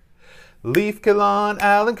 Leaf Kalon,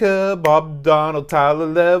 Alan Kerr, Bob Donald, Tyler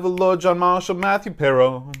Level, Lord John Marshall, Matthew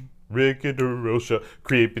Perron, Ricky DeRocha,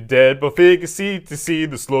 Creepy Dead, Bofiga, CTC,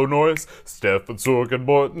 The Slow Norris, Stefan Sorkin,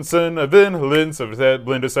 Mortensen, Evan Helin,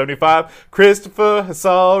 Blinder 75, Christopher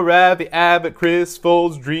Hassall, Ravi Abbott, Chris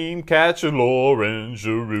Folds, Dreamcatcher, Lauren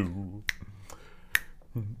Giroux.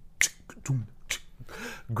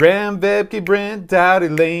 Graham Vebke, Brent Dowdy,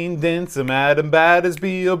 Lane Denson, Adam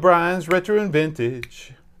Battersby, O'Brien's Retro and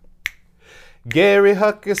Vintage, Gary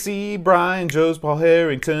Huckasey, Brian Joes, Paul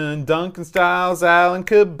Harrington, Duncan Styles, Alan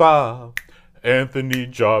Kebab, Anthony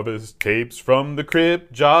Jarvis, Tapes from the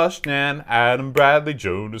Crypt, Josh Nan, Adam Bradley,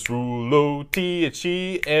 Jonas Rulo,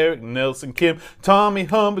 THE, Eric Nelson, Kim, Tommy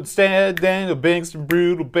Humbert, Stan, Daniel Bankston,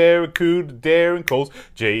 Brutal, Barracuda, Darren Coles,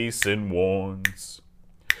 Jason Warnes,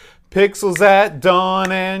 Pixels at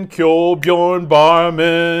Dawn, and Kjolbjorn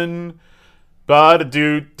Barman.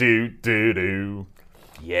 Ba-da-doo-doo-doo-doo.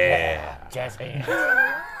 Yeah. Jazz hands.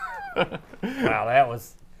 Wow, that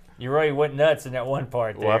was... You really went nuts in that one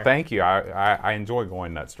part there. Well, thank you. I enjoy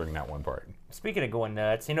going nuts during that one part. Speaking of going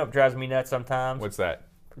nuts, you know what drives me nuts sometimes? What's that?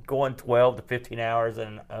 Going 12 to 15 hours in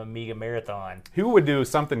an Amiga marathon. Who would do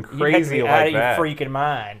something crazy like that? You have to be out of your freaking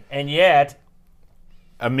mind. And yet...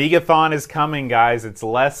 Amigathon is coming, guys. It's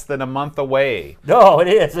less than a month away. No, it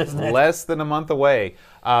is, isn't it? Less than a month away.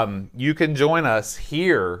 You can join us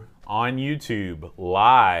here on YouTube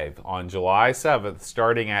live on July 7th,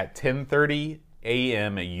 starting at 10:30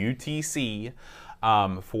 a.m. UTC.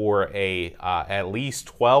 for a at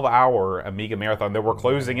least 12-hour Amiga marathon. That we're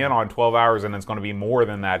closing in on 12 hours, and it's going to be more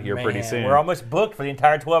than that here pretty soon. We're almost booked for the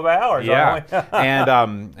entire 12 hours. Yeah,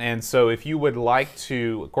 and so if you would like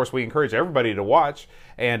to, of course, we encourage everybody to watch,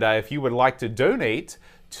 and if you would like to donate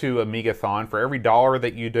to Amigathon, for every $1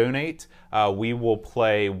 that you donate, we will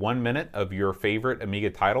play 1 minute of your favorite Amiga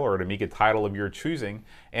title or an Amiga title of your choosing,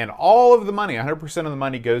 and all of the money, 100% of the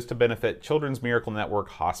money, goes to benefit Children's Miracle Network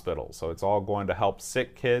Hospital. So it's all going to help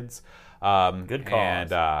sick kids. Good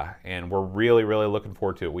cause. And we're really, really looking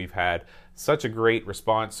forward to it. We've had such a great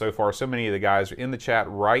response so far. So many of the guys in the chat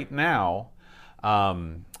right now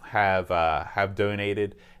have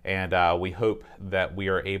donated, and we hope that we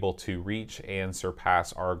are able to reach and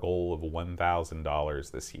surpass our goal of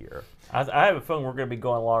 $1,000 this year. I have a feeling we're going to be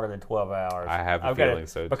going longer than 12 hours. I have a feeling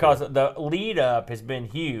so too. Because the lead up has been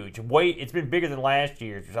huge. It's been bigger than last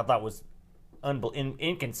year's, which I thought was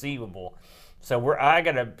inconceivable. So I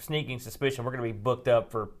got a sneaking suspicion we're going to be booked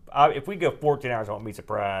up for. If we go 14 hours, I won't be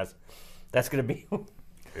surprised. That's going to be.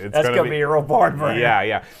 That's going to be a real barn burner.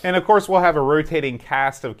 Yeah. And, of course, we'll have a rotating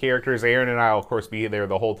cast of characters. Aaron and I will, of course, be there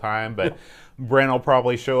the whole time. But Brent will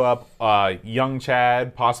probably show up. Young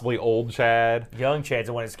Chad, possibly old Chad. Young Chad's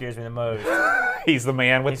the one that scares me the most. He's the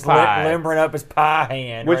man with pie. He's limbering up his pie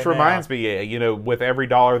hand. Which reminds me, with every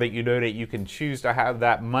 $1 that you donate, you can choose to have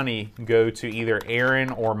that money go to either Aaron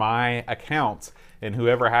or my account. And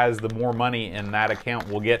whoever has the more money in that account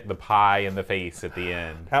will get the pie in the face at the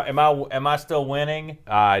end. Am I still winning?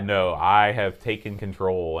 No, I have taken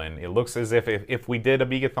control, and it looks as if we did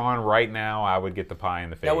Amigathon right now, I would get the pie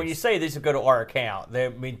in the face. Now, when you say this will go to our account,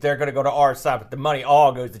 they're going to go to our side, but the money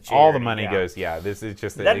all goes to charity. All the money goes, yeah. This is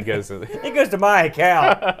just it goes. It goes to my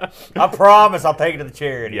account. I promise I'll take it to the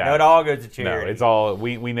charity. Yeah. No, it all goes to charity. No, it's all.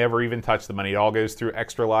 We never even touch the money. It all goes through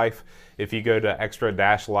Extra Life. If you go to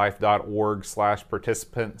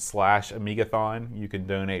extra-life.org/participant/Amigathon, you can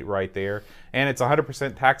donate right there. And it's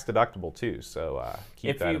 100% tax deductible, too, so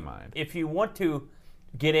keep that in mind. If you want to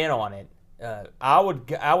get in on it, I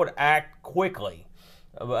would act quickly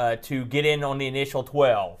to get in on the initial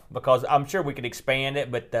 12, because I'm sure we could expand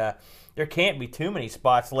it, but there can't be too many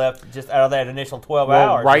spots left just out of that initial 12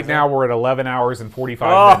 hours. Right now we're at 11 hours and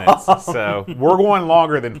 45 minutes, so we're going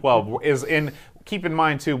longer than 12. Keep in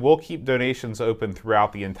mind, too, we'll keep donations open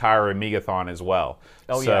throughout the entire Amigathon as well.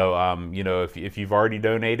 If you've already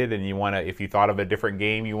donated and if you thought of a different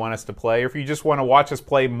game you want us to play, or if you just want to watch us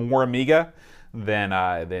play more Amiga,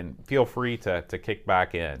 then feel free to kick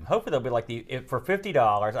back in. Hopefully they'll be like for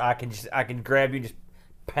 $50, I can grab you and just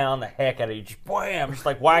pound the heck out of you, just wham, just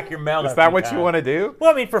like whack your mouth. Is that what you want to do?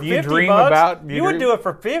 Well, I mean, for $50, you would do it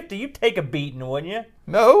for $50. You'd take a beating, wouldn't you?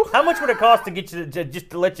 No. How much would it cost to get you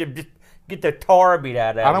to let you just get the tar beat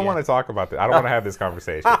out of you? I don't want to talk about that. I don't want to have this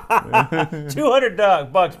conversation.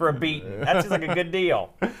 $200 for a beating. That seems like a good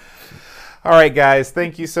deal. All right, guys.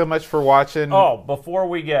 Thank you so much for watching. Oh, before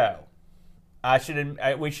we go,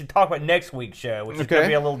 we should talk about next week's show, which is going to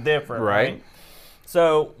be a little different, right?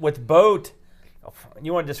 So with Boat,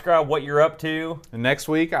 you want to describe what you're up to? Next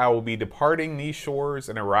week, I will be departing these shores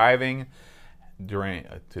and arriving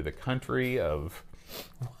to the country of.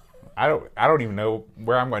 I don't even know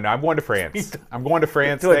where I'm going. I'm going to France. I'm going to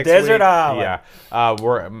France to next a desert week. island.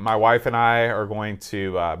 Yeah, my wife and I are going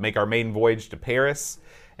to make our maiden voyage to Paris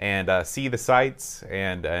and see the sights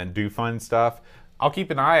and do fun stuff. I'll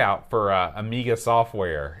keep an eye out for Amiga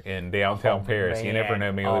software in downtown Paris. Man. You never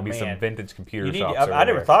know, maybe there'll be some vintage computer shops. I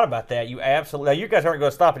never thought about that. You guys aren't going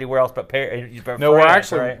to stop anywhere else but Paris. No,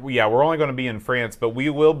 France, we're only going to be in France, but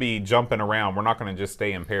we will be jumping around. We're not going to just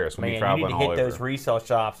stay in Paris. We'll be traveling all over. You need to hit those resale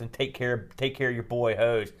shops and take care of your boy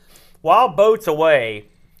Hose. While Boat's away,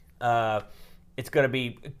 it's going to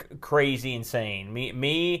be crazy insane.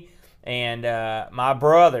 Me and my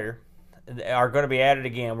brother are going to be at it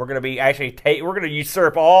again. We're going to be we're going to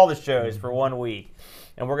usurp all the shows for 1 week,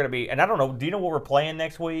 and we're going to be. And I don't know. Do you know what we're playing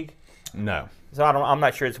next week? No. So I'm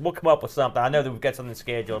not sure. We'll come up with something. I know that we've got something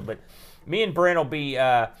scheduled, but me and Brent will be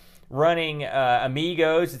running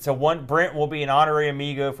Amigos. Brent will be an honorary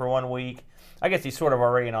Amigo for 1 week. I guess he's sort of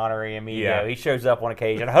already an honorary Amigo. Yeah. He shows up on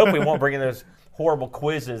occasion. I hope we won't bring in those horrible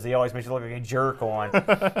quizzes he always makes you look like a jerk on.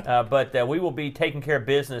 But we will be taking care of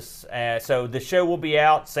business. So the show will be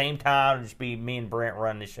out same time. It'll just be me and Brent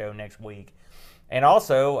running the show next week. And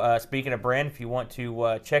also, speaking of Brent, if you want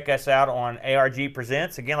to check us out on ARG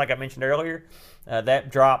Presents, again, like I mentioned earlier,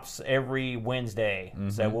 that drops every Wednesday. Mm-hmm.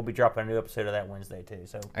 So we'll be dropping a new episode of that Wednesday, too.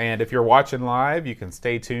 And if you're watching live, you can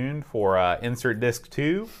stay tuned for Insert Disc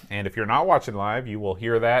 2. And if you're not watching live, you will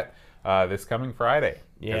hear that this coming Friday.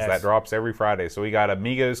 Because Yes. that drops every Friday. So we got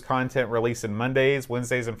Amigos content releasing Mondays,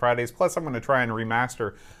 Wednesdays, and Fridays. Plus, I'm going to try and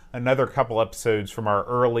remaster another couple episodes from our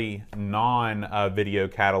early non-video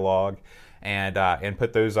catalog and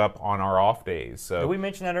put those up on our off days. So Did we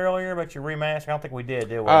mention that earlier about your remaster? I don't think we did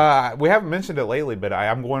we? we haven't mentioned it lately, but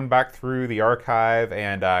I'm going back through the archive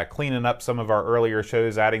and cleaning up some of our earlier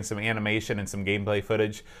shows, adding some animation and some gameplay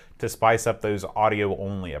footage to spice up those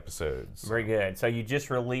audio-only episodes. Very good. So you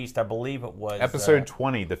just released, I believe it was... Episode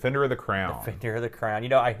 20, Defender of the Crown. Defender of the Crown. You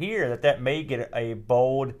know, I hear that may get a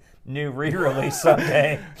bold new re-release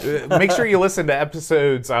someday. Make sure you listen to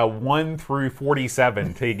episodes 1 through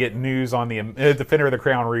 47 to get news on the Defender of the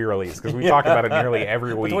Crown re-release, because we talk about it nearly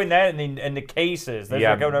every week. Between that and the cases, those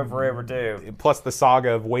are going on forever too. Plus the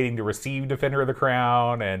saga of waiting to receive Defender of the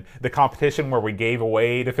Crown and the competition where we gave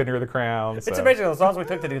away Defender of the Crown. It's amazing the songs we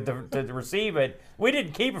took to receive it. We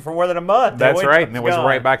didn't keep it for more than a month. That's right, and it was gone.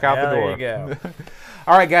 right back out the door. There you go.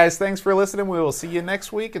 All right, guys, thanks for listening. We will see you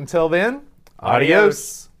next week. Until then,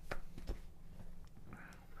 adios.